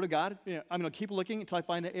to be the Word of God. I'm going to keep looking until I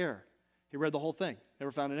find an error. He read the whole thing,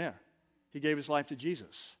 never found an error. He gave his life to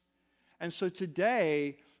Jesus. And so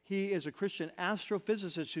today, he is a Christian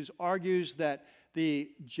astrophysicist who argues that the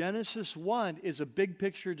Genesis 1 is a big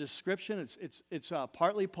picture description. It's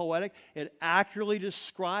partly poetic. It accurately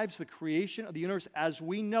describes the creation of the universe as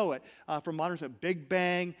we know it, from modern times, Big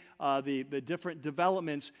Bang, the different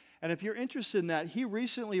developments. And if you're interested in that, he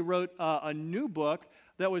recently wrote a new book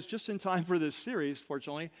that was just in time for this series,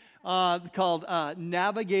 fortunately, called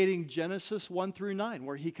Navigating Genesis 1 through 9,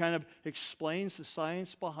 where he kind of explains the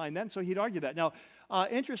science behind that. And so he'd argue that. Now,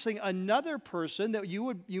 interesting, another person that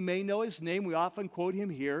you may know his name, we often quote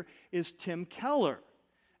him here, is Tim Keller.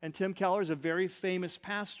 And Tim Keller is a very famous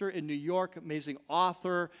pastor in New York, amazing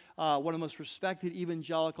author, one of the most respected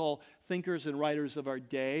evangelical thinkers and writers of our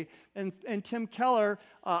day. And Tim Keller,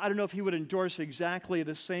 I don't know if he would endorse exactly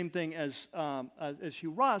the same thing as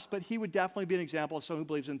Hugh Ross, but he would definitely be an example of someone who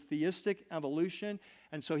believes in theistic evolution.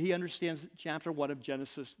 And so he understands chapter 1 of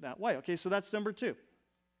Genesis that way. Okay, so that's number 2.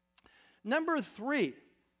 Number 3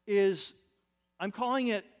 is, I'm calling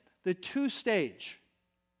it the 2-stage.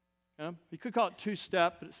 You could call it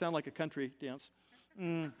 2-step, but it sounds like a country dance.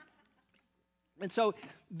 And so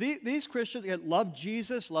these Christians, again, love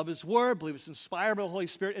Jesus, love His Word, believe it's inspired by the Holy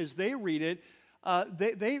Spirit. As they read it,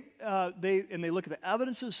 they look at the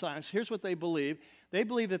evidence of science. Here's what they believe. They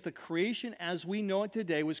believe that the creation as we know it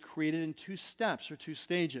today was created in 2 steps or 2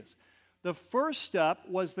 stages. The first step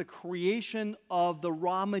was the creation of the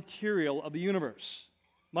raw material of the universe,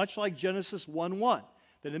 much like Genesis 1:1.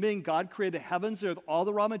 That in the beginning, God created the heavens with all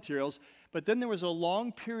the raw materials, but then there was a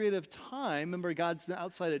long period of time, remember God's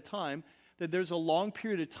outside of time, that there's a long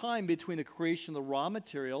period of time between the creation of the raw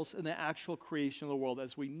materials and the actual creation of the world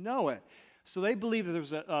as we know it. So they believe that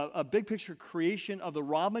there's a big picture creation of the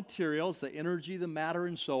raw materials, the energy, the matter,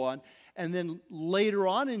 and so on, and then later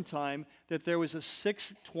on in time that there was a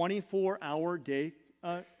 24-hour day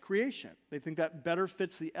creation. They think that better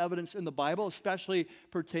fits the evidence in the Bible, especially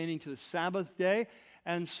pertaining to the Sabbath day.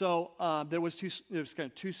 And so there's kind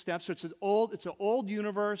of 2 steps. So it's an old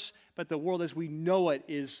universe, but the world as we know it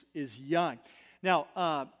is young.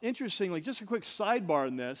 Now, interestingly, just a quick sidebar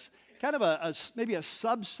in this, kind of maybe a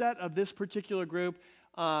subset of this particular group,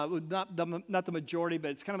 not the majority, but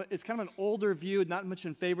it's kind of an older view, not much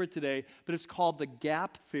in favor today, but it's called the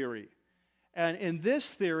gap theory. And in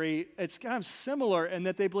this theory, it's kind of similar in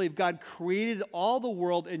that they believe God created all the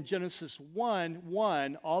world in Genesis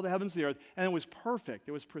 1:1, all the heavens and the earth, and it was perfect,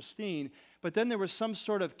 it was pristine. But then there was some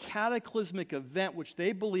sort of cataclysmic event, which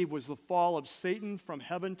they believe was the fall of Satan from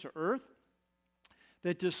heaven to earth,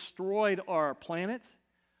 that destroyed our planet,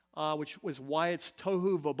 which was why it's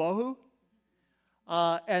tohu vabohu.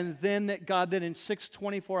 And then that God then in 6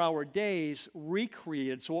 24-hour days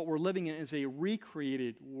recreated. So what we're living in is a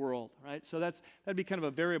recreated world, right? So that'd be kind of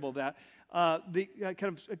a variable of that. Kind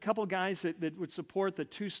of a couple of guys that would support the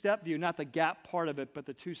 2-step view, not the gap part of it, but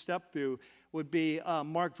the 2-step view, would be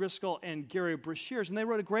Mark Driscoll and Gary Breshears. And they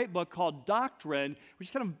wrote a great book called Doctrine, which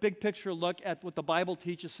is kind of a big picture look at what the Bible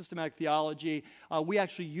teaches, systematic theology. We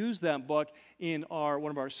actually use that book in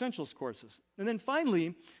one of our essentials courses. And then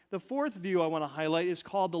finally, the 4th view I want to highlight is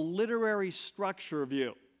called the literary structure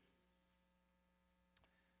view.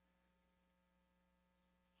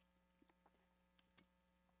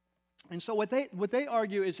 And so what they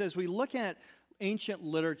argue is, as we look at ancient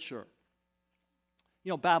literature,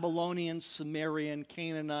 Babylonian, Sumerian,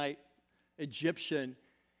 Canaanite, Egyptian,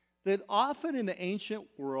 that often in the ancient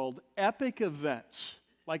world, epic events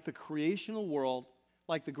like the creation of the world,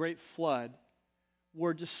 like the great flood,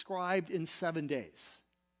 were described in 7 days.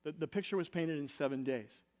 The picture was painted in 7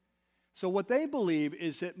 days. So what they believe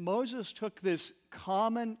is that Moses took this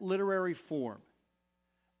common literary form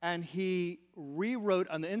and he rewrote,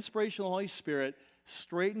 on the inspiration of the Holy Spirit,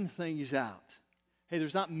 straightened things out. Hey,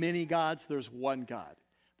 there's not many gods, there's one God.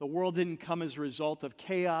 The world didn't come as a result of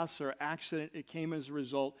chaos or accident. It came as a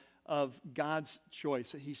result of God's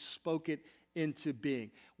choice. He spoke it into being.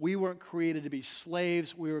 We weren't created to be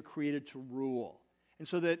slaves. We were created to rule. And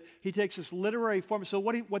so that he takes this literary form. So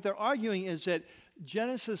what they're arguing is that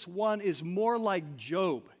Genesis 1 is more like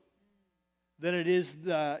Job than it is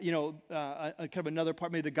kind of another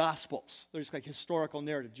part, maybe the Gospels. There's like historical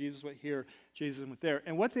narrative. Jesus went here, Jesus went there.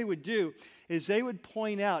 And what they would do is they would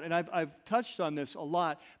point out, and I've touched on this a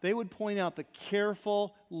lot, they would point out the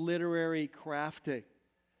careful literary crafting.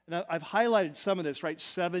 And I've highlighted some of this, right?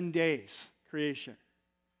 7 days creation.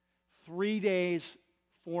 3 days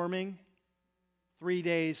forming. 3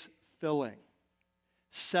 days filling.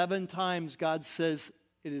 7 times God says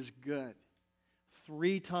it is good.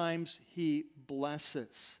 3 times he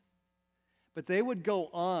blesses. But they would go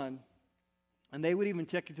on, and they would even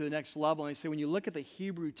take it to the next level. And they say, when you look at the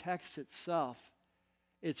Hebrew text itself,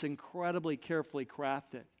 it's incredibly carefully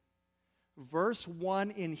crafted. Verse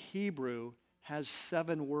 1 in Hebrew has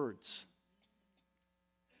 7 words.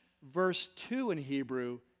 Verse 2 in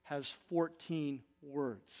Hebrew has 14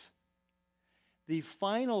 words. The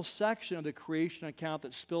final section of the creation account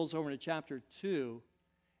that spills over into chapter 2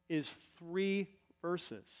 is 3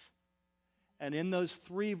 verses. And in those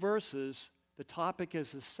 3 verses, the topic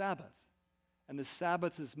is the Sabbath. And the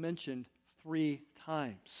Sabbath is mentioned 3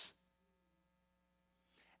 times.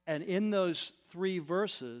 And in those 3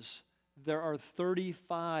 verses, there are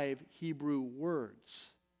 35 Hebrew words,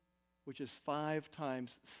 which is 5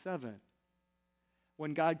 times 7.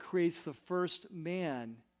 When God creates the first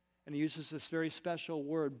man, and he uses this very special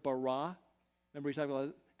word, bara. Remember we talked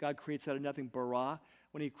about God creates out of nothing, bara.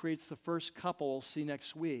 When he creates the first couple, we'll see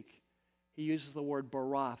next week, he uses the word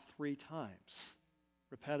bara 3 times,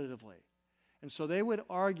 repetitively. And so they would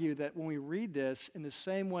argue that when we read this, in the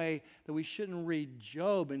same way that we shouldn't read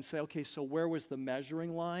Job and say, okay, so where was the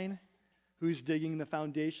measuring line? Who's digging the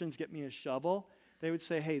foundations? Get me a shovel. They would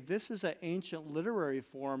say, hey, this is an ancient literary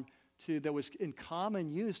form that was in common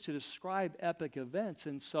use to describe epic events.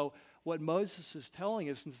 And so what Moses is telling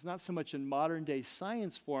us, and it's not so much in modern day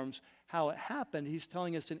science forms how it happened, he's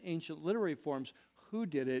telling us in ancient literary forms who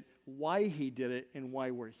did it, why he did it, and why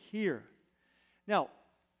we're here. Now,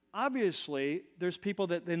 obviously, there's people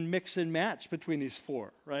that then mix and match between these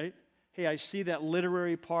 4, right? Hey, I see that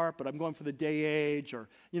literary part, but I'm going for the day age, or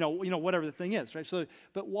whatever the thing is, right? So,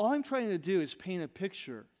 but all I'm trying to do is paint a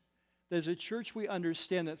picture that as a church we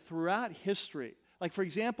understand that throughout history, like for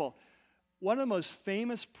example, one of the most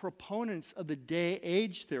famous proponents of the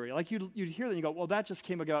day-age theory, like you'd hear that and you go, well, that just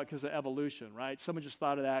came about because of evolution, right? Someone just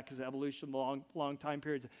thought of that because of evolution, long time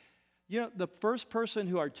periods. You know, the first person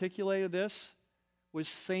who articulated this was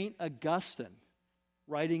St. Augustine,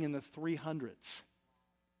 writing in the 300s.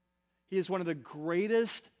 He is one of the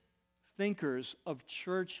greatest thinkers of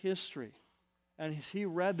church history. And as he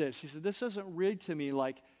read this, he said, this doesn't read to me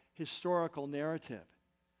like historical narrative.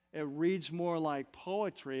 It reads more like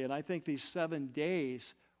poetry, and I think these 7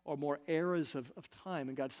 days are more eras of time,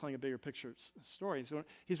 and God's telling a bigger picture story. So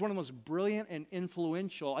he's one of the most brilliant and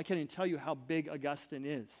influential. I can't even tell you how big Augustine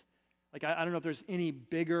is. Like, I don't know if there's any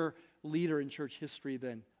bigger leader in church history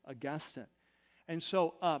than Augustine. And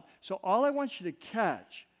so all I want you to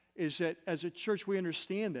catch is that as a church we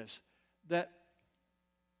understand this, that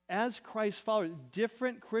as Christ followers,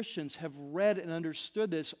 different Christians have read and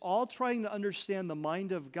understood this, all trying to understand the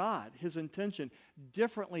mind of God, his intention,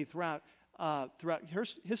 differently throughout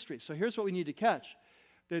history. So here's what we need to catch.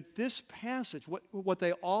 That this passage, what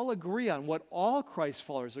they all agree on, what all Christ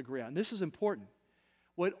followers agree on, this is important.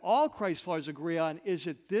 What all Christ followers agree on is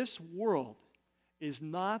that this world is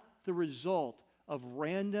not the result of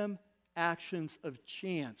random actions of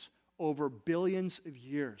chance over billions of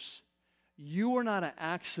years. You are not an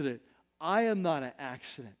accident. I am not an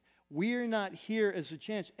accident. We are not here as a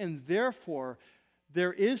chance. And therefore,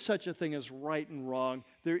 there is such a thing as right and wrong.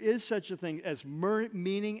 There is such a thing as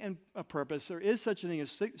meaning and a purpose. There is such a thing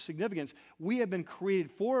as significance. We have been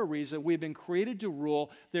created for a reason. We have been created to rule.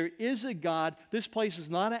 There is a God. This place is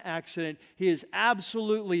not an accident. He is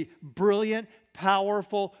absolutely brilliant,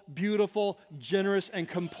 powerful, beautiful, generous, and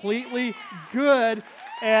completely good.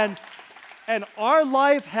 And our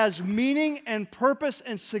life has meaning and purpose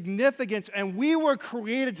and significance, and we were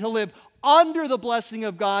created to live under the blessing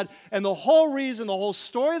of God. And the whole reason, the whole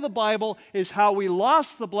story of the Bible is how we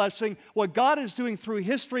lost the blessing, what God is doing through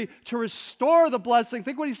history to restore the blessing.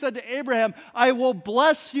 Think what he said to Abraham, I will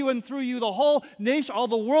bless you, and through you the whole nation, all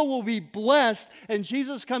the world will be blessed. And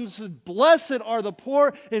Jesus comes and says, blessed are the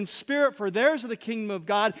poor in spirit, for theirs is the kingdom of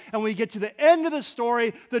God. And we get to the end of the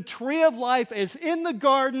story, the tree of life is in the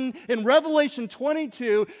garden in Revelation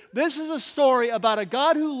 22. This is a story about a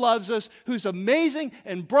God who loves us, who's amazing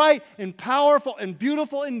and bright and powerful and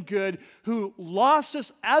beautiful and good, who lost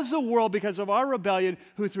us as a world because of our rebellion,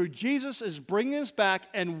 who through Jesus is bringing us back,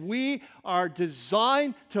 and we are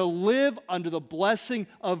designed to live under the blessing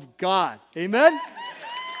of God. Amen?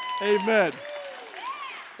 Amen.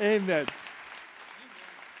 Amen.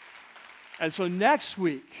 And so next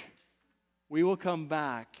week, we will come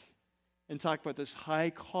back and talk about this high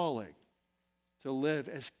calling to live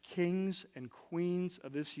as kings and queens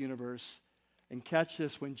of this universe. And catch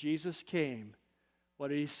this, when Jesus came, what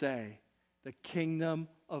did he say? The kingdom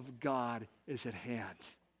of God is at hand.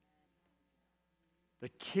 The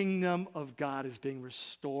kingdom of God is being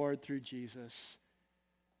restored through Jesus.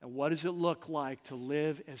 And what does it look like to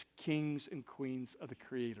live as kings and queens of the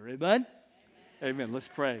Creator? Amen? Amen. Let's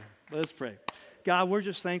pray. Let's pray. God, we're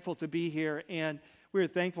just thankful to be here, and we're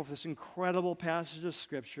thankful for this incredible passage of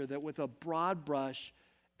Scripture that with a broad brush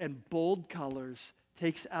and bold colors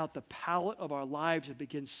takes out the palette of our lives and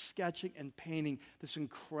begins sketching and painting this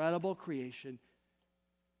incredible creation.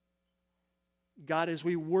 God, as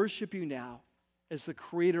we worship you now as the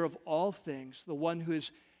creator of all things, the one who is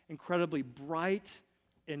incredibly bright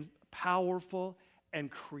and powerful and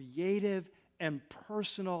creative and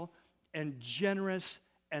personal and generous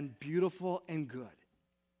and beautiful and good.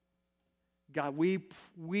 God,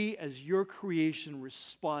 we as your creation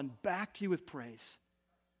respond back to you with praise.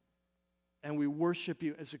 And we worship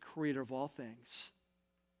you as the creator of all things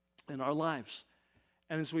in our lives.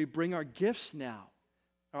 And as we bring our gifts now,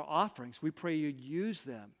 our offerings, we pray you'd use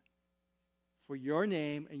them for your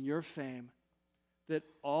name and your fame, that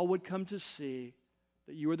all would come to see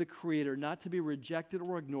that you are the creator, not to be rejected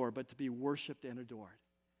or ignored, but to be worshiped and adored.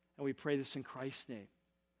 And we pray this in Christ's name.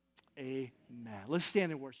 Amen. Let's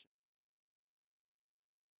stand and worship.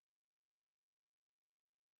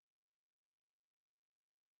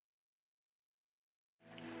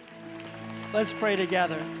 Let's pray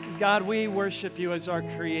together. God, we worship you as our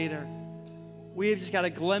creator. We've just got a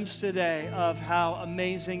glimpse today of how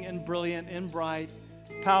amazing and brilliant and bright,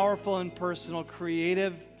 powerful and personal,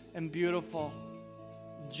 creative and beautiful,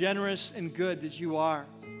 generous and good that you are.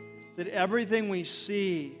 That everything we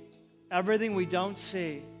see, everything we don't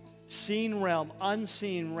see, seen realm,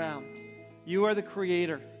 unseen realm, you are the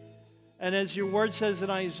creator. And as your word says in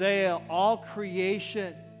Isaiah, all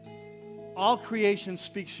creation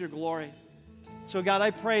speaks your glory. So God, I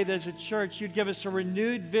pray that as a church, you'd give us a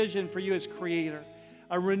renewed vision for you as creator,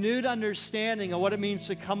 a renewed understanding of what it means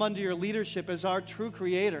to come under your leadership as our true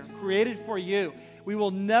creator, created for you. We will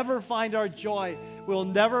never find our joy. We will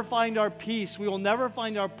never find our peace. We will never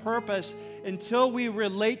find our purpose until we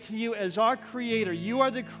relate to you as our creator. You are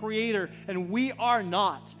the creator, and we are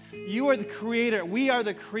not. You are the creator. We are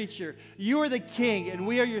the creature. You are the king, and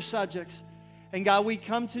we are your subjects. And God, we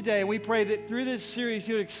come today and we pray that through this series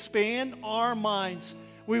you would expand our minds.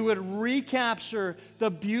 We would recapture the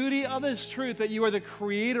beauty of this truth that you are the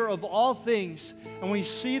creator of all things. And we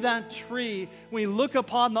see that tree, we look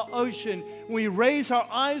upon the ocean, we raise our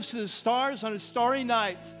eyes to the stars on a starry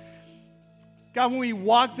night. God, when we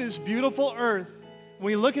walk this beautiful earth, when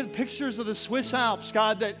we look at pictures of the Swiss Alps,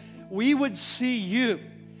 God, that we would see you.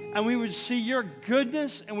 And we would see your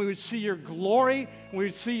goodness, and we would see your glory, and we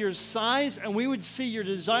would see your size, and we would see your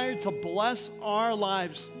desire to bless our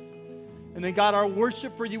lives. And then, God, our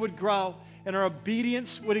worship for you would grow, and our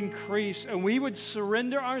obedience would increase, and we would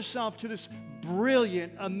surrender ourselves to this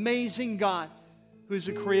brilliant, amazing God who is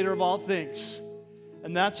the creator of all things.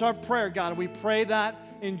 And that's our prayer, God. We pray that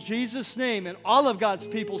in Jesus' name. And all of God's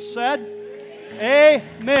people said,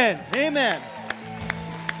 Amen. Amen.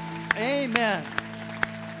 Amen.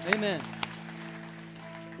 Amen.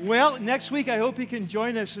 Well, next week, I hope you can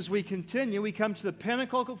join us as we continue. We come to the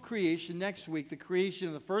pinnacle of creation next week, the creation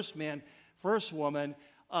of the first man, first woman,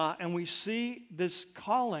 and we see this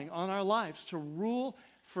calling on our lives to rule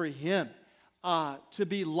for him, to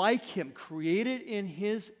be like him, created in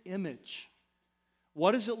his image.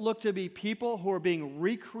 What does it look to be people who are being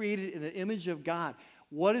recreated in the image of God?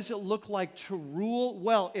 What does it look like to rule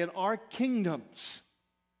well in our kingdoms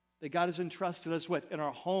that God has entrusted us with, in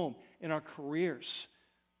our home, in our careers,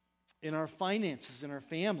 in our finances, in our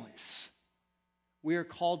families? We are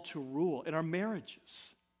called to rule in our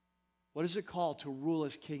marriages. What is it called to rule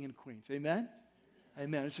as king and queens? Amen?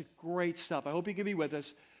 Amen. It's great stuff. I hope you can be with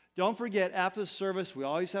us. Don't forget, after the service, we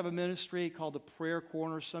always have a ministry called the Prayer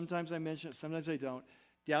Corner. Sometimes I mention it, sometimes I don't.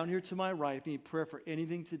 Down here to my right, if you need prayer for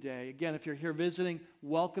anything today. Again, if you're here visiting,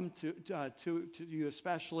 welcome to you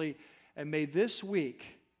especially. And may this week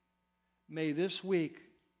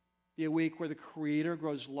be a week where the Creator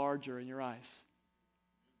grows larger in your eyes.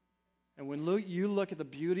 And when you look at the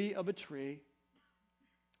beauty of a tree,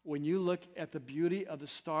 when you look at the beauty of the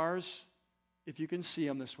stars, if you can see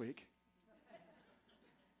them this week,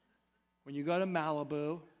 when you go to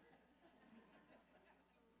Malibu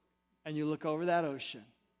and you look over that ocean,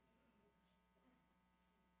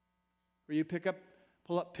 or you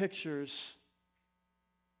pull up pictures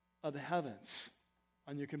of the heavens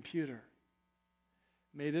on your computer,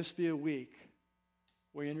 may this be a week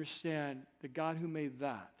where you understand the God who made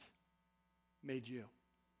that made you.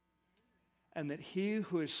 And that he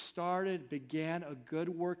who has began a good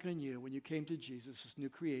work in you when you came to Jesus, this new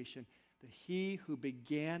creation, that he who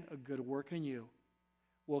began a good work in you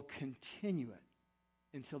will continue it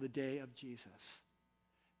until the day of Jesus.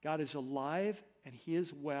 God is alive and he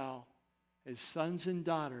is well. As sons and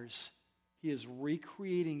daughters, he is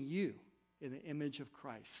recreating you in the image of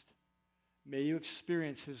Christ. May you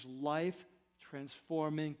experience his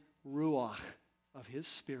life-transforming ruach of his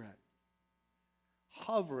Spirit,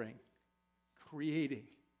 hovering, creating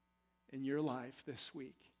in your life this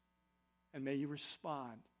week. And may you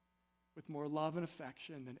respond with more love and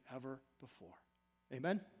affection than ever before.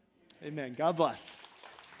 Amen? Amen. God bless.